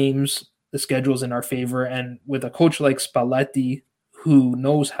number of games, the schedule's in our favor. And with a coach like Spalletti, who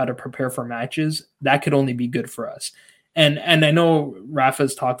knows how to prepare for matches, that could only be good for us. And I know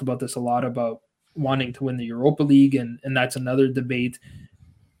Rafa's talked about this a lot, about wanting to win the Europa League, and that's another debate.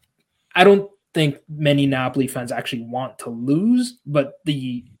 I don't think many Napoli fans actually want to lose, but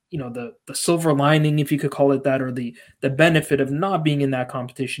the silver lining, if you could call it that, or the benefit of not being in that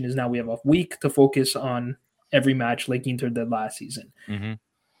competition is now we have a week to focus on every match like Inter did last season. Mm-hmm.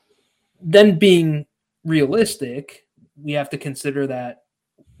 Then being realistic, we have to consider that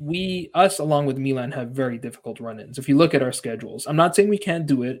us along with Milan have very difficult run-ins. If you look at our schedules, I'm not saying we can't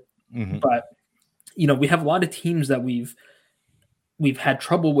do it, but we have a lot of teams that we've we've had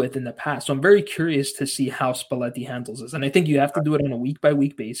trouble with in the past. So I'm very curious to see how Spalletti handles this. And I think you have to do it on a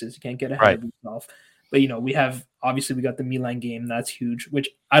week-by-week basis. You can't get ahead of yourself. But, we got the Milan game. That's huge, which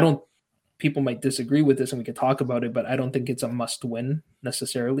people might disagree with this and we could talk about it, but I don't think it's a must-win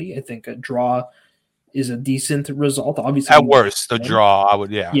necessarily. I think a draw is a decent result. Obviously, at worst, the draw, I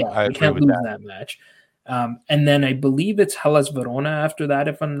would, I we can't lose that match. And then I believe it's Hellas Verona after that,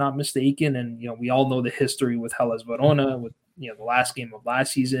 if I'm not mistaken. And, we all know the history with Hellas Verona with, the last game of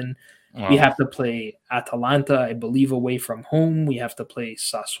last season. We have to play Atalanta, I believe, away from home. We have to play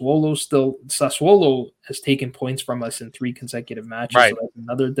Sassuolo still. Sassuolo has taken points from us in 3 consecutive matches. Right. So that's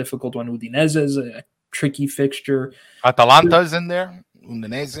another difficult one. Udinese is a tricky fixture. Atalanta's in there.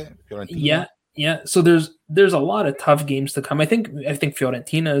 Udinese, Fiorentina. Yeah. So there's a lot of tough games to come. I think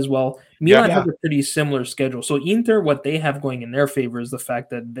Fiorentina as well. Milan has a pretty similar schedule. So Inter, what they have going in their favor is the fact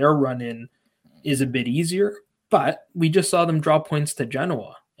that their run-in is a bit easier. But we just saw them draw points to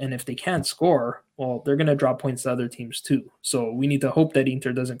Genoa. And if they can't score, well, they're going to drop points to other teams too. So we need to hope that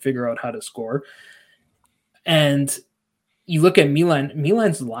Inter doesn't figure out how to score. And you look at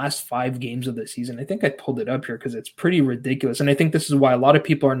Milan's last 5 games of the season. I think I pulled it up here because it's pretty ridiculous. And I think this is why a lot of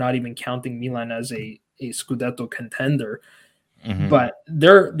people are not even counting Milan as a Scudetto contender. Mm-hmm. But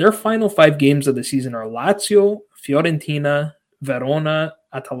their final 5 games of the season are Lazio, Fiorentina, Verona,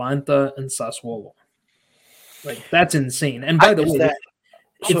 Atalanta, and Sassuolo. Like, that's insane. And by the way,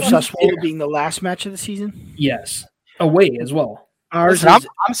 Sassuolo being the last match of the season? Yes. Away as well. I'm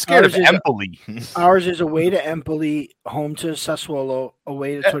scared of Empoli. Ours is away to Empoli, home to Sassuolo,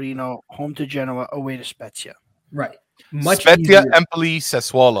 away to Torino, home to Genoa, away to Spezia. Right. Spezia, easier. Empoli,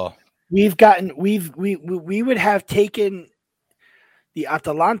 Sassuolo. We would have taken the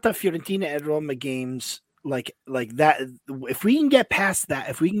Atalanta, Fiorentina, and Roma games like that. If we can get past that,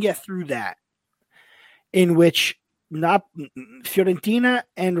 if we can get through that, in which not Fiorentina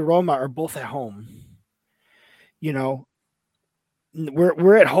and Roma are both at home.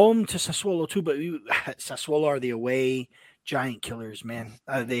 We're at home to Sassuolo too, but Sassuolo are the away giant killers, man.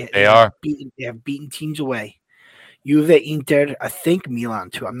 They are. They have beaten teams away. Juve, Inter, I think Milan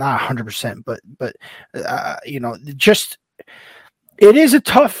too. I'm not 100%, but just it is a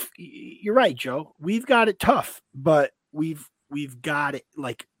tough. You're right, Joe. We've got it tough, but we've got it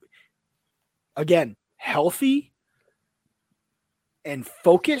again healthy and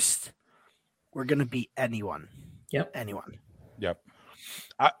focused. We're gonna beat anyone. Yep. Anyone. Yep.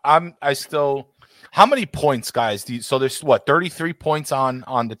 I still. How many points, guys? So there's 33 points on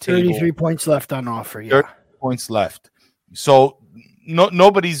the table. 33 points left on offer. Yeah. 30 points left. So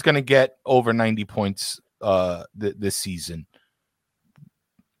nobody's gonna get over 90 points this season.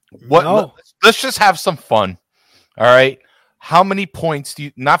 No. Let's just have some fun. All right. How many points do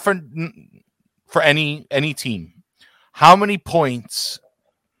you not for any team? How many points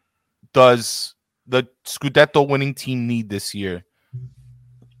does the Scudetto winning team need this year?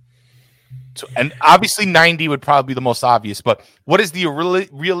 And obviously 90 would probably be the most obvious, but what is the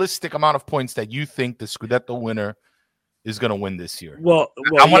realistic amount of points that you think the Scudetto winner is going to win this year? Well,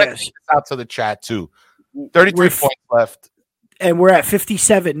 I want to get this out to the chat too. 33 points left. And we're at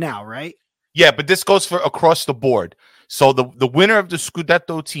 57 now, right? Yeah, but this goes for across the board. So the winner of the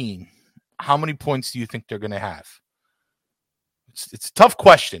Scudetto team, how many points do you think they're going to have? It's a tough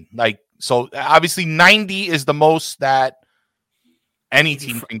question. So obviously 90 is the most that any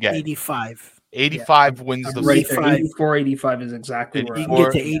team can get. 85 wins the right there. 84, 85 is exactly where you can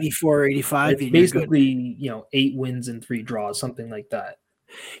get to 84, 85. It's basically, 8 wins and 3 draws, something like that.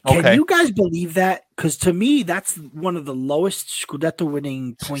 Can you guys believe that? Because to me, that's one of the lowest Scudetto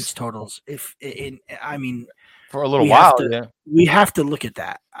winning points totals. For a little while, we have to look at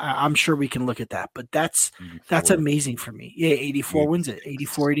that. I'm sure we can look at that, but that's amazing for me. Yeah, 84 wins it.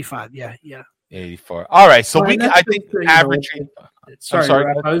 84, 85. Yeah. 84. All right, so I think averaging. Sorry,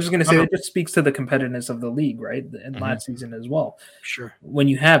 I was just going to say it just speaks to the competitiveness of the league, right? And last season as well. Sure. When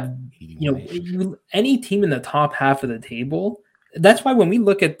you have, any team in the top half of the table, that's why when we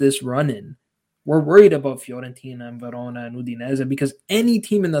look at this run-in, we're worried about Fiorentina and Verona and Udinese because any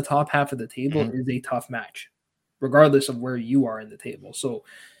team in the top half of the table is a tough match, regardless of where you are in the table. So,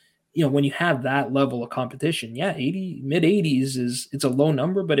 when you have that level of competition, mid-80s it's a low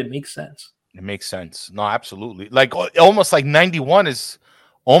number, but it makes sense. It makes sense. No, absolutely. Almost like 91 is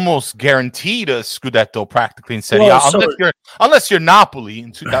almost guaranteed a Scudetto practically in Serie A. Unless you're Napoli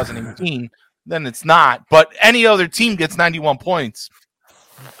in 2018, then it's not. But any other team gets 91 points.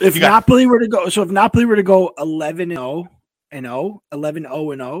 If Napoli were to go 11-0 and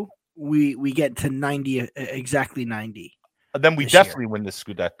 11-0, we get to 90, exactly 90. Then we definitely win the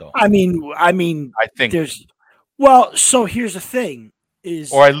Scudetto. I mean, I think Well, so here's the thing: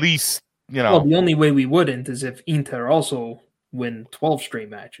 is or at least Well, the only way we wouldn't is if Inter also win 12 straight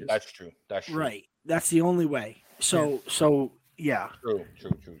matches. That's true. That's true. right. That's the only way. So yeah. True.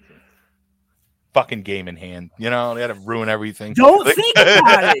 Fucking game in hand. They had to ruin everything. Don't think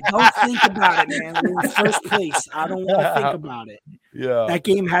about it. Don't think about it, man. We're in first place. I don't want to think about it. Yeah. That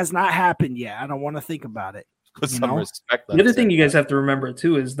game has not happened yet. I don't want to think about it. Put some respect on The other it. thing you guys have to remember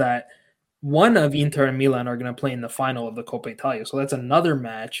too is that one of Inter and Milan are going to play in the final of the Coppa Italia. So that's another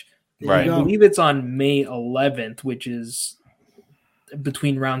match. Right. I believe it's on May 11th, which is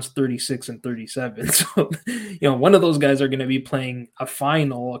between rounds 36 and 37. So, one of those guys are going to be playing a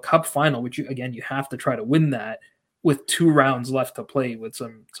cup final, which you have to try to win that with 2 rounds left to play with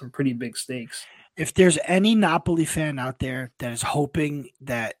some pretty big stakes. If there's any Napoli fan out there that is hoping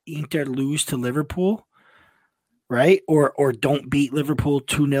that Inter lose to Liverpool, right, or don't beat Liverpool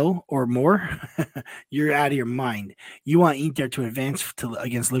 2-0 or more, you're out of your mind. You want Inter to advance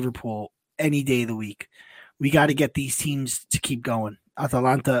against Liverpool any day of the week. We got to get these teams to keep going.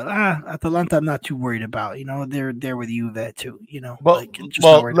 Atalanta, I'm not too worried about. They're there with Juve too.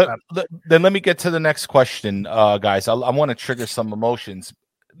 Then let me get to the next question, guys. I want to trigger some emotions.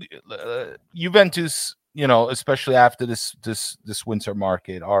 Juventus, especially after this winter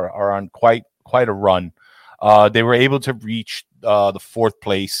market, are on quite a run. They were able to reach the 4th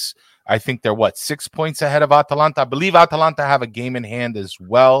place. I think they're 6 points ahead of Atalanta. I believe Atalanta have a game in hand as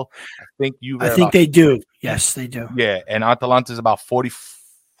well. I think they do. Yes, they do. Yeah, and Atalanta is about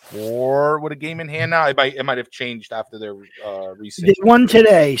 44 with a game in hand now. It might have changed after their recent. They won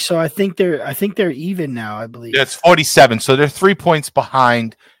today, so I think they're even now. I believe. Yeah, it's 47, so they're 3 points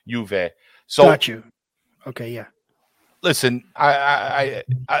behind Juve. So got you. Okay, yeah. Listen, I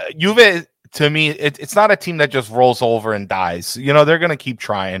Juve. To me, it's not a team that just rolls over and dies. They're going to keep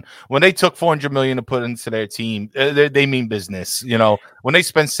trying. When they took $400 million to put into their team, they mean business. When they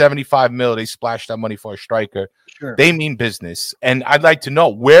spent $75 million, they splashed that money for a striker. Sure. They mean business. And I'd like to know,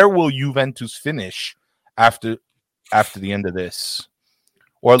 where will Juventus finish after the end of this?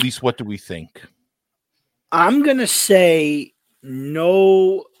 Or at least, what do we think? I'm going to say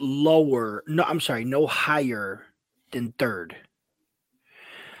no higher than 3rd.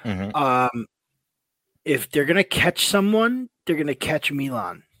 Mm-hmm. If they're gonna catch someone, they're gonna catch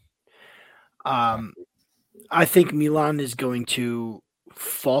Milan. I think Milan is going to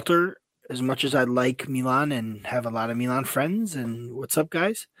falter. As much as I like Milan and have a lot of Milan friends, and what's up,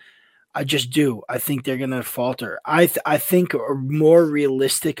 guys? I just do. I think they're gonna falter. I think a more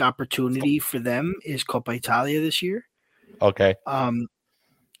realistic opportunity for them is Coppa Italia this year. Okay.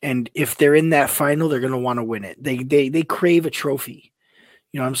 And if they're in that final, they're gonna want to win it. They crave a trophy.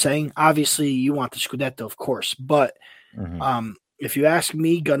 You know what I'm saying? Obviously, you want the Scudetto, of course. But if you ask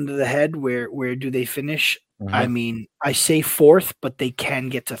me, gun to the head, where do they finish? Mm-hmm. I mean, I say 4th, but they can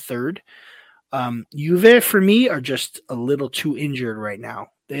get to 3rd. Juve, for me, are just a little too injured right now.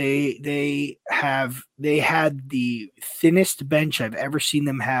 They had the thinnest bench I've ever seen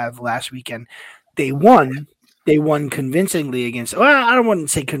them have last weekend. They won convincingly against. Well, I don't want to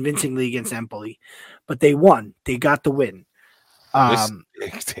say convincingly against Empoli, but they won. They got the win. This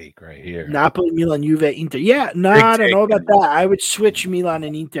big take right here. Napoli, Milan, Juve, Inter. Yeah, no, I don't know about that. I would switch Milan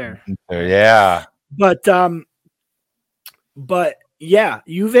and Inter. Yeah. But yeah,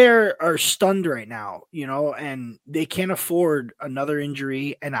 Juve are stunned right now, and they can't afford another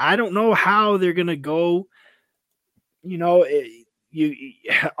injury. And I don't know how they're gonna go.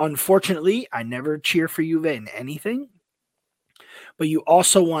 Unfortunately, I never cheer for Juve in anything, but you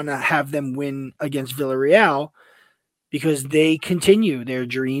also want to have them win against Villarreal, because they continue their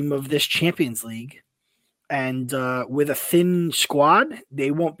dream of this Champions League. And with a thin squad, they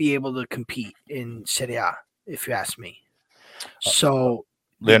won't be able to compete in Serie A, if you ask me. So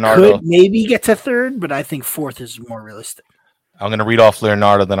Leonardo could maybe get to 3rd, but I think 4th is more realistic. I'm going to read off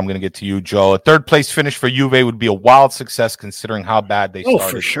Leonardo, then I'm going to get to you, Joe. A 3rd place finish for Juve would be a wild success considering how bad they started. Oh,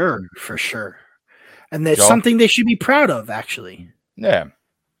 for sure. And that's something they should be proud of, actually. Yeah.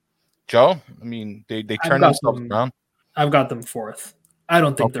 Joe, I mean, they turned themselves around. I've got them 4th. I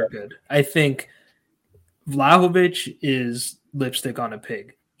don't think they're good. I think Vlahovic is lipstick on a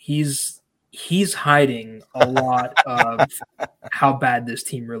pig. He's hiding a lot of how bad this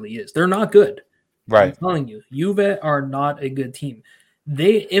team really is. They're not good. Right. I'm telling you, Juve are not a good team.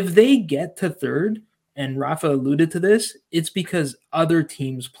 If they get to 3rd, and Rafa alluded to this, it's because other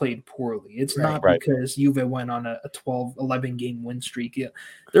teams played poorly. It's not because Juve went on a 11 game win streak. Yeah,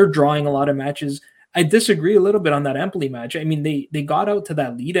 they're drawing a lot of matches. I disagree a little bit on that Empoli match. I mean, they got out to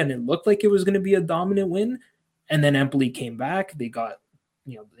that lead and it looked like it was going to be a dominant win. And then Empoli came back. They got,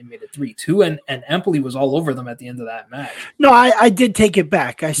 they made it 3-2, and Empoli was all over them at the end of that match. No, I did take it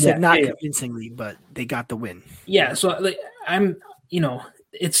back. I said not yeah. convincingly, but they got the win. Yeah, so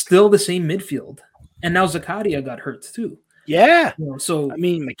it's still the same midfield, and now Zakaria got hurt too. Yeah. So I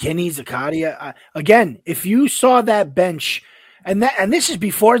mean, McKinney, Zakaria. Again, if you saw that bench, and this is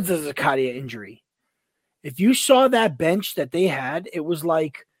before the Zakaria injury, if you saw that bench that they had, it was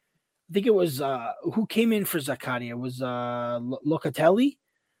like, I think it was who came in for Zakaria? It was Locatelli.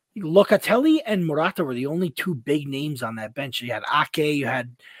 Locatelli and Morata were the only two big names on that bench. You had Ake, you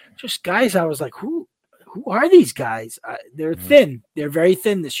had just guys. I was like, who are these guys? They're thin. They're very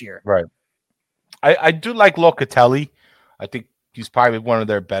thin this year. Right. I do like Locatelli. I think he's probably one of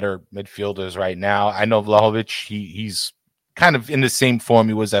their better midfielders right now. I know Vlahovic, he's kind of in the same form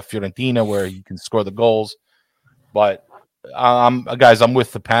he was at Fiorentina, where he can score the goals. But guys, I'm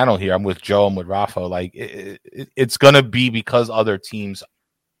with the panel here. I'm with Joe. I'm with Rafa. Like it's gonna be because other teams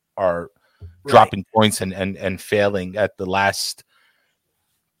are dropping points and failing at the last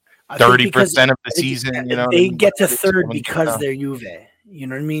 30% of the season. They get to third because they're Juve. You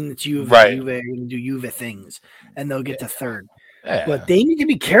know what I mean? It's Juve. Right. Juve are going to do Juve things, and they'll get to third. Yeah. But they need to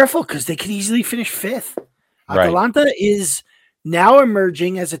be careful because they could easily finish fifth. Right. Atalanta is now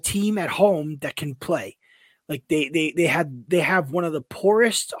emerging as a team at home that can play. Like they have one of the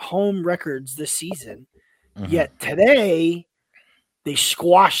poorest home records this season. Mm-hmm. Yet today they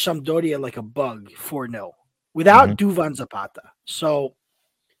squashed Sampdoria like a bug 4-0 without Duvan Zapata. So,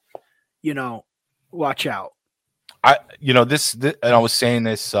 watch out. This and I was saying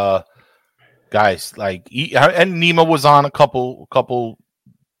this, guys, like, and Nima was on a couple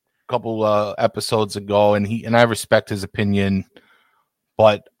episodes ago, and I respect his opinion,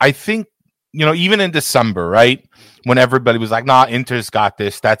 but I think, even in December, right, when everybody was like, nah, Inter's got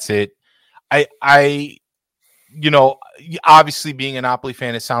this, that's it. I obviously being a Napoli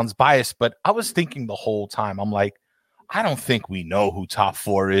fan, it sounds biased, but I was thinking the whole time, I'm like, I don't think we know who top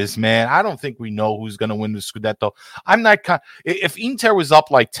four is, man. I don't think we know who's going to win the Scudetto. I'm not. If Inter was up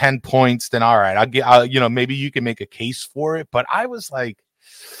like 10 points, then all right, maybe you can make a case for it. But I was like,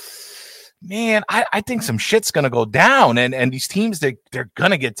 man, I think some shit's going to go down, and these teams they're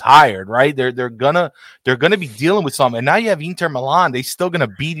going to get tired, right? They're gonna be dealing with something. And now you have Inter Milan. They're still going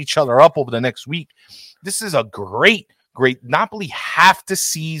to beat each other up over the next week. This is a great Napoli have to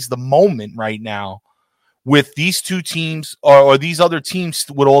seize the moment right now. With these two teams or these other teams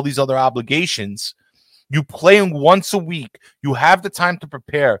with all these other obligations, you playing once a week. You have the time to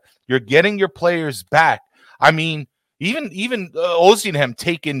prepare. You're getting your players back. I mean, even Osimhen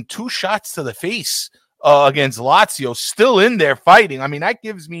taking 2 shots to the face against Lazio, still in there fighting. I mean, that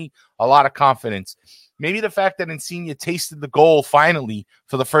gives me a lot of confidence. Maybe the fact that Insigne tasted the goal finally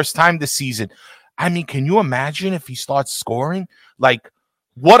for the first time this season. I mean, can you imagine if he starts scoring? Like,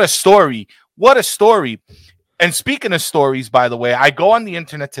 what a story. What a story. And speaking of stories, by the way, I go on the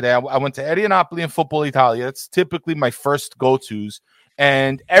internet today. I went to Eddie Napoli and Football Italia. It's typically my first go-tos.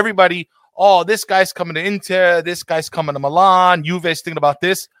 And everybody, this guy's coming to Inter. This guy's coming to Milan. Juve's thinking about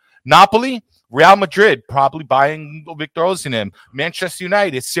this. Napoli, Real Madrid, probably buying Victor Osimhen. Manchester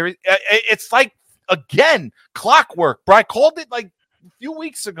United. It's like, again, clockwork. Bro, I called it like a few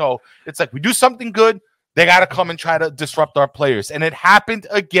weeks ago. It's like we do something good. They got to come and try to disrupt our players. And it happened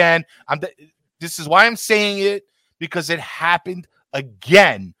again. This is why I'm saying it, because it happened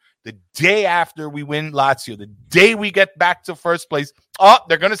again the day after we win Lazio, the day we get back to first place.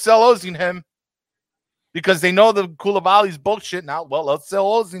 They're going to sell Osimhen because they know the Koulibaly's bullshit now. Well, let's sell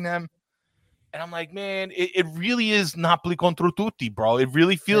Osimhen. And I'm like, man, it really is Napoli contro tutti, bro. It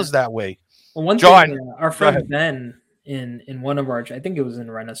really feels that way. Well, one thing, our friend Ben in one of our, I think it was in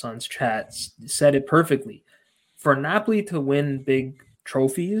Renaissance chats, said it perfectly. For Napoli to win big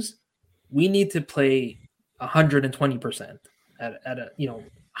trophies, we need to play 120% at a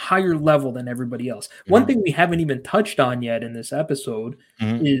higher level than everybody else. Mm-hmm. One thing we haven't even touched on yet in this episode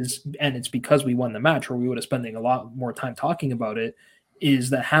is, and it's because we won the match, or we would have spending a lot more time talking about it, is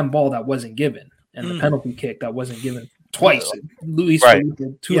the handball that wasn't given and the penalty kick that wasn't given twice. Luis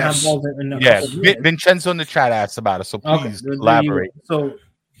did 2 handballs in a couple of minutes. Vincenzo in the chat asked about it, so please elaborate. So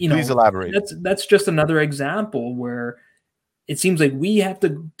please elaborate. That's just another example where it seems like we have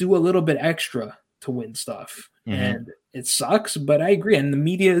to do a little bit extra to win stuff, and it sucks. But I agree, and the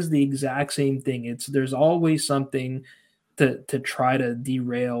media is the exact same thing. There's always something to try to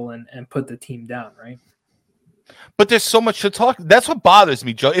derail and put the team down, right? But there's so much to talk. That's what bothers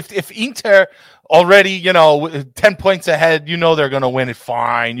me, Joe. If Inter already, 10 points ahead, they're going to win it,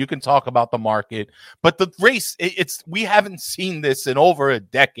 fine. You can talk about the market. But the race, we haven't seen this in over a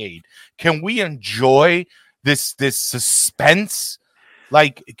decade. Can we enjoy this suspense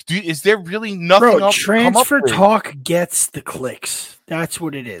Like, is there really nothing Bro, else to come up transfer with? talk gets the clicks. That's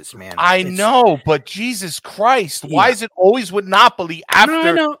what it is, man. I know, but Jesus Christ, why is it always with Napoli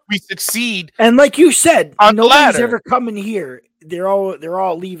after we succeed? And like you said, on the nobody's ladder? ever coming here. They're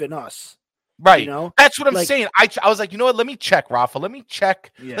all leaving us. Right. You know? That's what I'm Like- saying. I was like, you know what? Let me check, Rafa. Let me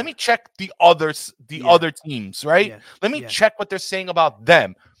check the others, other teams, right? Yeah. Let me check what they're saying about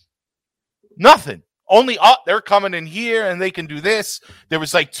them. Nothing. Only they're coming in here and they can do this. There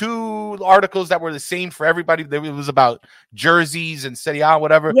was like 2 articles that were the same for everybody. It was about jerseys and Serie A,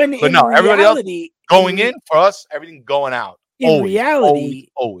 whatever. When But in no, everybody else reality, going in for us, everything going out. In reality,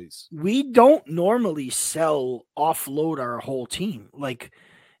 always. we don't normally offload our whole team. Like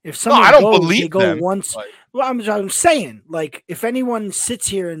if No, someone I don't goes, believe they go them, once. but- Well, I'm saying, like, if anyone sits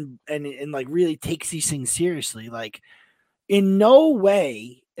here and like really takes these things seriously, like, in no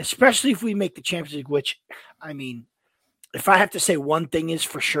way, especially if we make the Champions League, which, I mean, if I have to say one thing is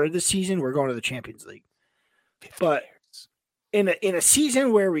for sure this season, we're going to the Champions League. But in a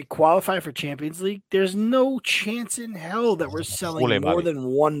season where we qualify for Champions League, there's no chance in hell that we're selling more than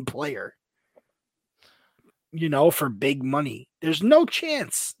one player. You know, for big money. There's no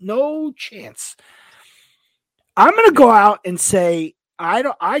chance. No chance. I'm gonna go out and say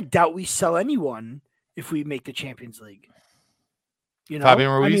I doubt we sell anyone if we make the Champions League. You know, Fabian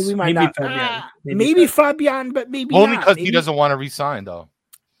Ruiz? I mean, we might Maybe not. Fabian. Maybe Fabian, but maybe Only not. because he Maybe- doesn't want to resign, though.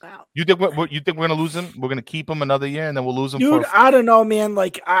 Wow. You think we're gonna lose him? We're gonna keep him another year and then we'll lose him. Dude, I don't know, man.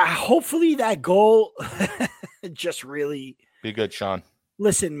 Like, hopefully that goal just really Be good, Sean.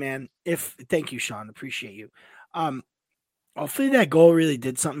 listen, man. Thank you, Sean. Appreciate you. Hopefully that goal really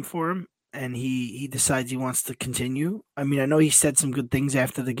did something for him, and he decides he wants to continue. I mean, I know he said some good things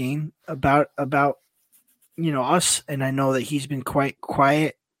after the game about us, and I know that he's been quite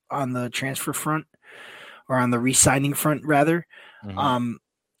quiet on the transfer front, or on the re-signing front, rather. Mhm.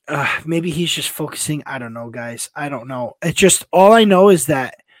 Maybe he's just focusing. I don't know, guys. I don't know. It's just all I know is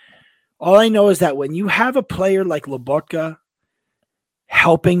that when you have a player like Lobotka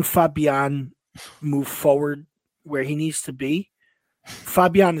helping Fabian move forward where he needs to be,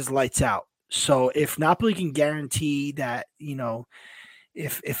 Fabian is lights out. So if Napoli can guarantee that, you know,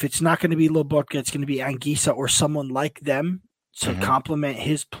 if it's not going to be Lobotka, it's going to be Anguissa or someone like them to complement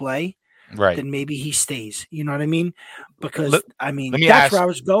his play, Right. then maybe he stays. You know what I mean? Because let that's me where ask- I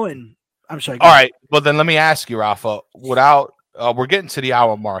was going. I'm sorry. All right. Well, then let me ask you, Rafa. Without, we're getting to the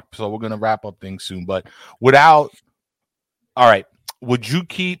hour mark, so we're gonna wrap up things soon. But without, all right, would you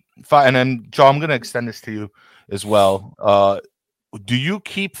keep? And then Joe, I'm gonna extend this to you as well. Do you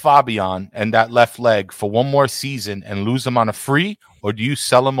keep Fabian and that left leg for one more season and lose him on a free, or do you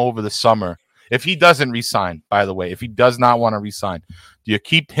sell him over the summer? If he doesn't resign, by the way, if he does not want to resign, do you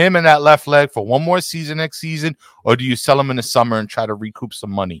keep him and that left leg for one more season next season, or do you sell him in the summer and try to recoup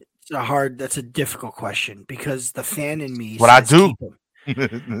some money? That's a difficult question because the fan in me What I says do. keep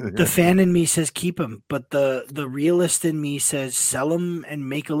him. The fan in me says keep him, but the realist in me says sell him and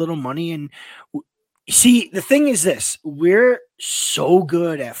make a little money. And see, the thing is this: we're so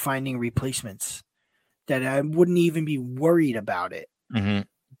good at finding replacements that I wouldn't even be worried about it. Mhm.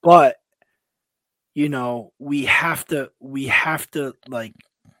 But you know, we have to like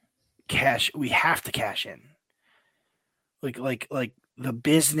cash. We have to cash in. Like the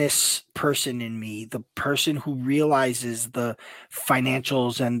business person in me, the person who realizes the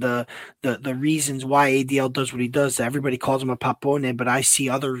financials and the reasons why ADL does what he does. Everybody calls him a papone, but I see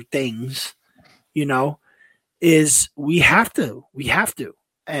other things, you know, is we have to.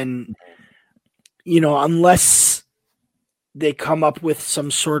 And, you know, unless they come up with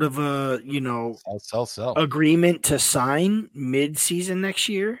some sort of a, you know, sell. agreement to sign mid-season next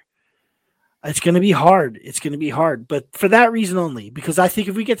year, it's going to be hard. But for that reason only, because I think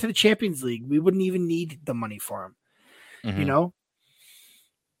if we get to the Champions League, we wouldn't even need the money for him. Mm-hmm. You know,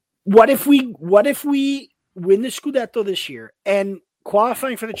 what if we win the Scudetto this year and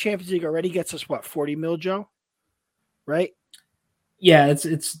qualifying for the Champions League already gets us what, 40 mil, Joe? Right? Yeah,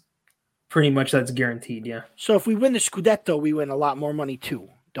 it's pretty much that's guaranteed. Yeah. So if we win the Scudetto, we win a lot more money too,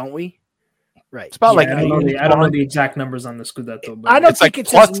 don't we? Right. It's about Yeah, like I don't know the exact numbers on the Scudetto, but I don't it's think like it's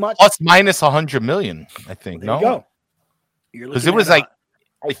plus, as much. plus minus 100 million. I think There you no, go. because it was like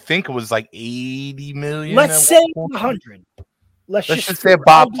I think it was like 80 million. Let's at say one point. 100. Let's just say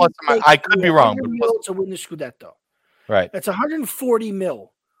Bob plus. I could be wrong. 100 But mil to win the Scudetto. right. That's 140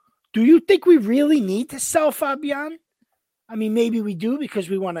 mil. Do you think we really need to sell Fabian? I mean, maybe we do because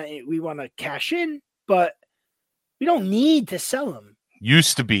we want to cash in, but we don't need to sell him.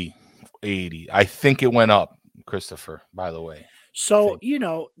 Used to be 80. I think it went up, Christopher, by the way. So, you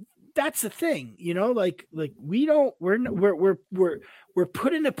know, that's the thing, you know, like we're we're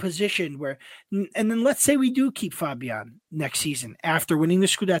put in a position where, and then let's say we do keep Fabian next season after winning the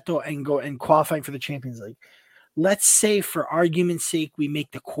Scudetto and go and qualifying for the Champions League. Let's say, for argument's sake, we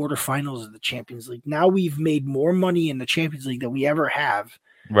make the quarterfinals of the Champions League. Now we've made more money in the Champions League than we ever have.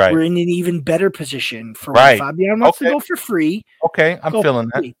 Right. We're in an even better position for when Fabian wants to go for free. Okay, I'm feeling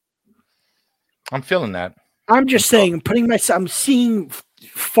that. I'm feeling that. I'm just saying, I'm seeing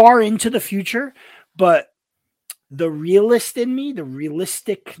far into the future, but the realist in me, the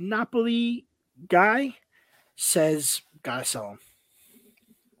realistic Napoli guy, says gotta sell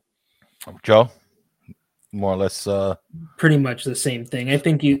him. Joe, more or less, pretty much the same thing. I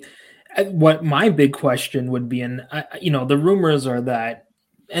think what my big question would be, and the rumors are that,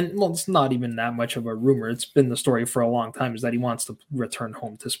 and well, it's not even that much of a rumor. It's been the story for a long time, is that he wants to return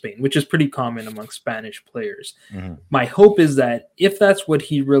home to Spain, which is pretty common among Spanish players. Mm-hmm. My hope is that if that's what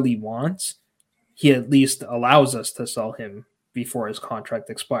he really wants, he at least allows us to sell him before his contract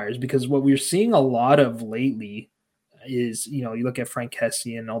expires. Because what we're seeing a lot of lately is, you look at Frank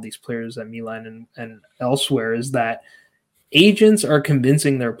Kessie and all these players at Milan and elsewhere, is that agents are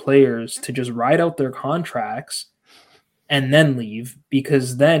convincing their players to just ride out their contracts and then leave,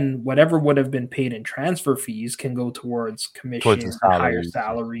 because then whatever would have been paid in transfer fees can go towards commissions, higher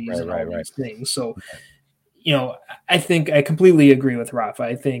salaries, and all these things. So, I think I completely agree with Rafa.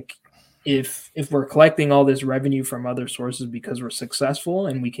 I think if we're collecting all this revenue from other sources because we're successful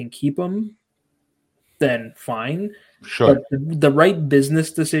and we can keep them, then fine. Sure. But the right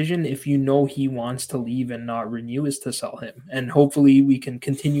business decision, if he wants to leave and not renew, is to sell him. And hopefully we can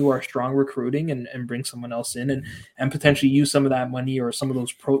continue our strong recruiting and bring someone else in and potentially use some of that money or some of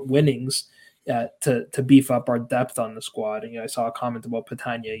those winnings to beef up our depth on the squad. And I saw a comment about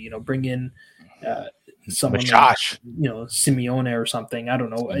Petagna, bring in someone like, Simeone or something. I don't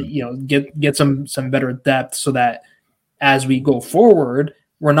know, get some better depth so that as we go forward,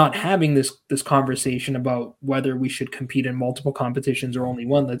 we're not having this conversation about whether we should compete in multiple competitions or only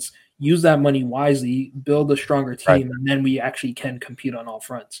one. Let's use that money wisely, build a stronger team, and then we actually can compete on all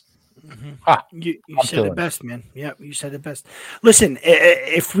fronts. Mm-hmm. You said it best, man. Yeah, you said it best. Listen,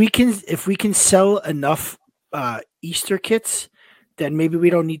 if we can sell enough Easter kits, then maybe we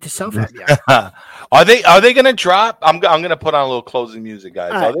don't need to sell Fabian. Are they going to drop? I'm going to put on a little closing music,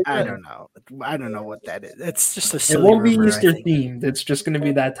 guys. I don't know. I don't know what that is. It's just a silly. It won't be Easter themed. It's just going to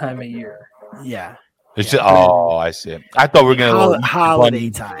be that time of year. Yeah. It's just, I see it. I thought we were going to holiday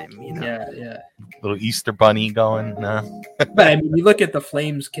time. Yeah. Little Easter bunny going. No. But I mean, you look at the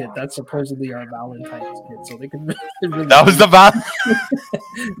Flames kit. That's supposedly our Valentine's kit, so they can. Really that was the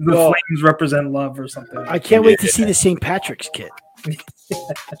Flames represent love or something. I can't wait to see the St. Patrick's kit.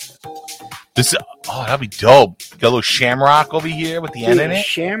 That'd be dope. Got a little shamrock over here with the N in it. A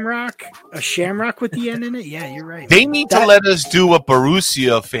shamrock with the N in it. Yeah, you're right. They need to let us do what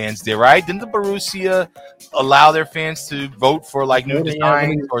Borussia fans did, right? Didn't the Borussia allow their fans to vote for like new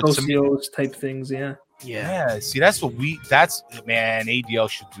designs or socios type things? Yeah. See, that's what ADL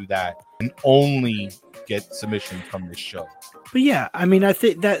should do that and only get submissions from this show. But yeah, I mean, I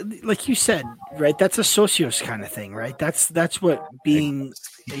think that, like you said, right, that's a socios kind of thing, right? That's what being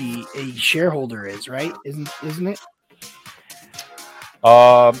a shareholder is, right? Isn't it?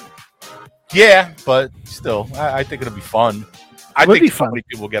 Yeah, but still, I think it'll be fun. I think so many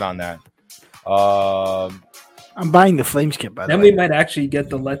people will get on that. I'm buying the Flames kit, by the way. Then we might actually get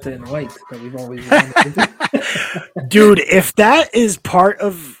the Letta in white that we've always wanted. Dude, if that is part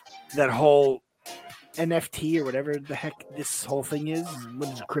of that whole NFT or whatever the heck this whole thing is,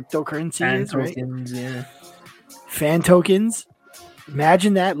 what is cryptocurrency fan is, tokens, right? Yeah. Fan tokens.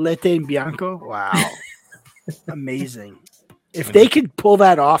 Imagine that, Lette and Bianco. Wow. Amazing. If they could pull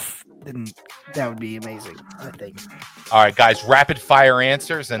that off, then that would be amazing, I think. All right, guys, rapid fire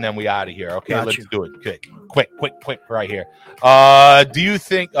answers, and then we out of here. Okay, let's do it. Okay. Quick, right here. Do you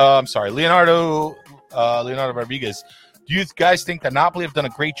think, I'm sorry, Leonardo Rodriguez, do you guys think that Napoli have done a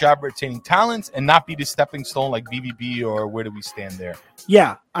great job retaining talents and not be the stepping stone like BBB, or where do we stand there?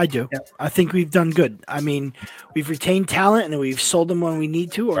 Yeah, I do. Yeah. I think we've done good. I mean, we've retained talent and we've sold them when we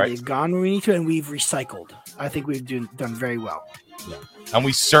need to, or they've gone when we need to, and we've recycled. I think we've done very well. Yeah. And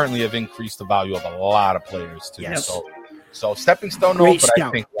we certainly have increased the value of a lot of players too. Yes. So stepping stone, great but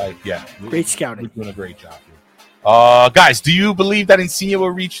scout. I think great scouting. We're doing a great job here. Guys, do you believe that Insigne will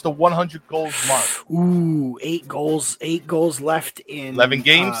reach the 100 goals mark? Ooh, 8 goals left in 11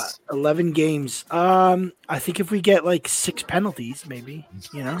 games. 11 games. I think if we get like 6 penalties, maybe.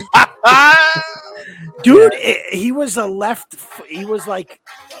 Dude, he was like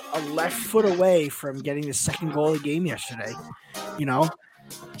a left foot away from getting the second goal of the game yesterday.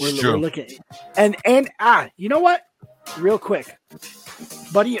 We're looking, and you know what? real quick,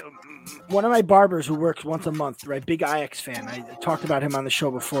 buddy. One of my barbers who works once a month, right? Big Ajax fan. I talked about him on the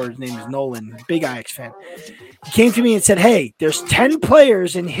show before. His name is Nolan. Big Ajax fan. He came to me and said, "Hey, there's 10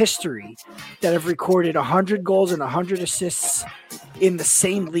 players in history that have recorded 100 goals and 100 assists in the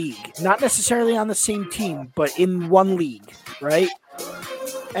same league. Not necessarily on the same team, but in one league, right?"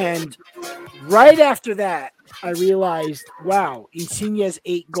 And right after that, I realized, wow, Insigne's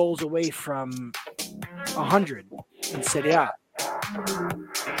 8 goals away from 100 in Serie A.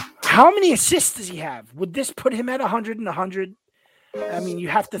 How many assists does he have? Would this put him at 100 and 100? I mean, you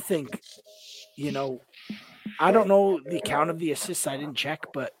have to think, I don't know the count of the assists. I didn't check,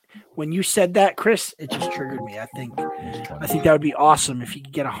 but when you said that, Chris, it just triggered me. I think that would be awesome if he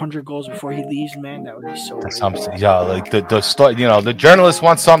could get 100 goals before he leaves, man. That would be so great. Yeah, like the story, the journalist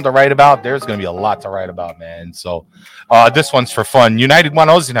wants something to write about. There's going to be a lot to write about, man. So this one's for fun. United want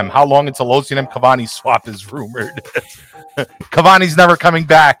Osimhen. How long until Osimhen Cavani swap is rumored? Cavani's never coming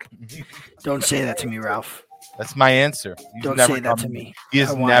back. Don't say that to me, Ralph. That's my answer. Don't say that to me. He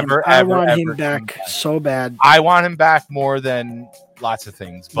is I want him back so bad. I want him back more than lots of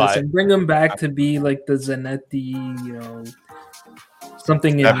things. But listen, bring him back to be like the Zanetti,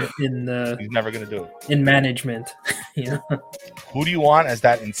 something in the. He's never going to do it in management. Who do you want as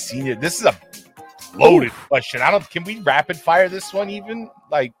that Insigne? This is a loaded question. Can we rapid fire this one even?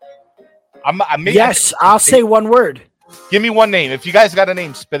 Like, yes, I'll say one word. Give me one name. If you guys got a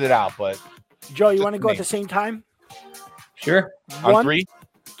name, spit it out. But Joe, you want to go at the same time? Sure. On 3,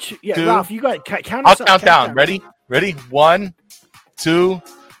 2, yeah, Ralph, you got count. I'll count down. Ready? 1, 2,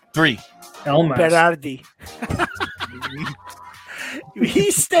 3. Elmas. Berardi.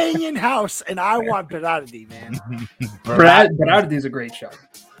 He's staying in house, and I want Berardi, man. Berardi's a great shot.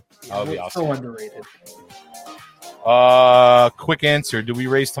 That would be awesome. So underrated. Quick answer. Do we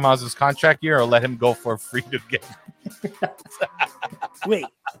raise Tommaso's contract year or let him go for free to get? Wait,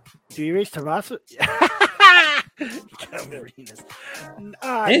 do you raise Tommaso? It's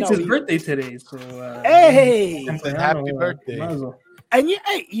his birthday today, so hey, happy birthday! And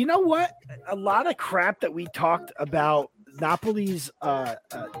you know what? A lot of crap that we talked about Napoli's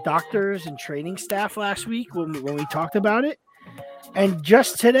doctors and training staff last week when we talked about it. And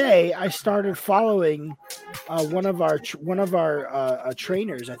just today, I started following one of our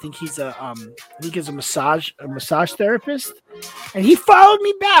trainers. I think he's a massage therapist, and he followed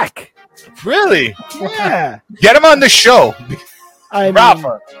me back. Really? Yeah. Get him on the show,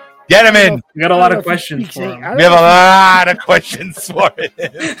 Rafa. Get him in. We got a lot of questions for him. We have a lot of questions for him.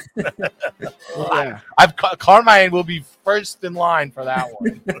 Yeah. Carmine will be first in line for that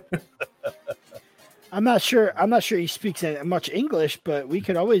one. I'm not sure he speaks much English, but we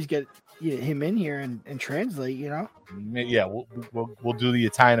could always get him in here and translate. Yeah, we'll do the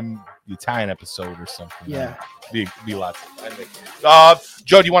Italian episode or something. Yeah, be lots of fun.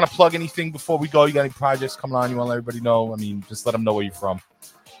 Joe, do you want to plug anything before we go? You got any projects coming on? You want to let everybody know? I mean, just let them know where you're from.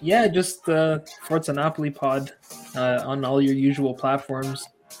 Yeah, just Forza Napoli Pod on all your usual platforms: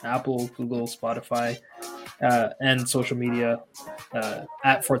 Apple, Google, Spotify. And social media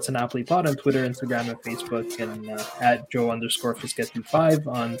at Forza Napoli Pod on Twitter, Instagram, and Facebook, and at Joe_Fischetti5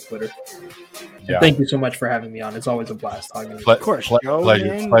 on Twitter. Yeah. Thank you so much for having me on. It's always a blast talking to you. Of course, Joe,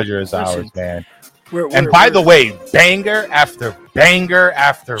 pleasure is ours, man. And by the way, banger after banger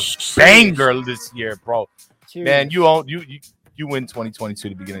after banger this year, bro. Serious. Man, you win 2022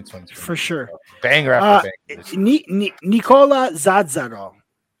 to begin in 2022 for sure. Banger after banger. Nicola Zazzaro.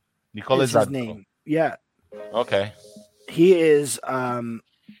 Nicola Zazzaro. His name. Yeah. Okay. He is a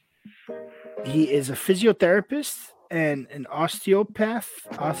physiotherapist and an osteopath,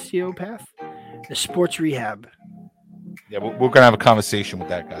 a sports rehab. Yeah, we're gonna have a conversation with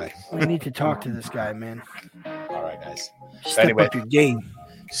that guy. We need to talk to this guy, man. All right, guys. Step up your game.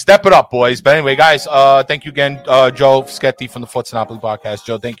 Step it up, boys. But anyway, guys, thank you again, Joe Fischetti from the Forza Napoli podcast.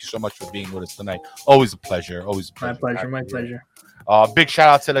 Joe, thank you so much for being with us tonight. Always a pleasure. My pleasure. Big shout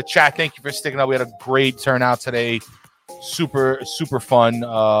out to the chat. Thank you for sticking out. We had a great turnout today. Super fun.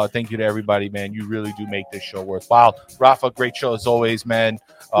 Thank you to everybody, man. You really do make this show worthwhile. Rafa, great show as always, man.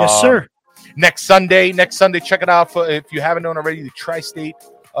 Yes, sir. Next Sunday, check it out. If you haven't known already, the Tri-State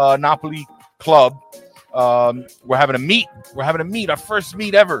Napoli Club. We're having a meet. Our first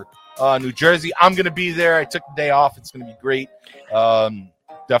meet ever. New Jersey. I'm going to be there. I took the day off. It's going to be great.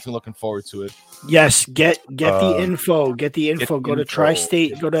 Definitely looking forward to it. Yes, get the info. Go to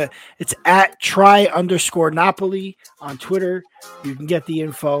Tri-State. It's at @Tri_Napoli on Twitter. You can get the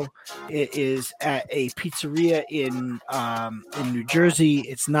info. It is at a pizzeria in New Jersey.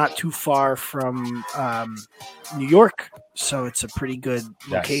 It's not too far from New York, so it's a pretty good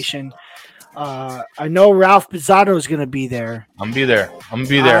location. I know Ralph Pizzato is going to be there. I'm gonna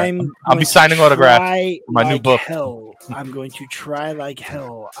be there. I'll be signing autographs for my new book. Hell. I'm going to try like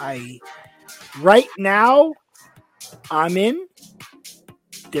hell. Right now, I'm in.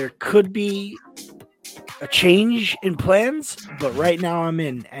 There could be a change in plans, but right now I'm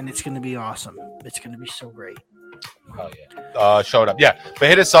in, and it's going to be awesome. It's going to be so great. Oh yeah, show it up. Yeah, but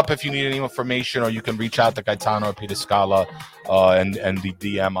hit us up if you need any information, or you can reach out to Gaetano or Peter Scala and the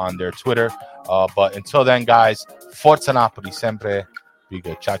DM on their Twitter. But until then, guys, Forza Napoli, sempre. Be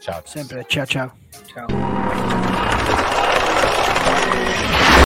good. Ciao, ciao. Sempre. Ciao, ciao. Ciao.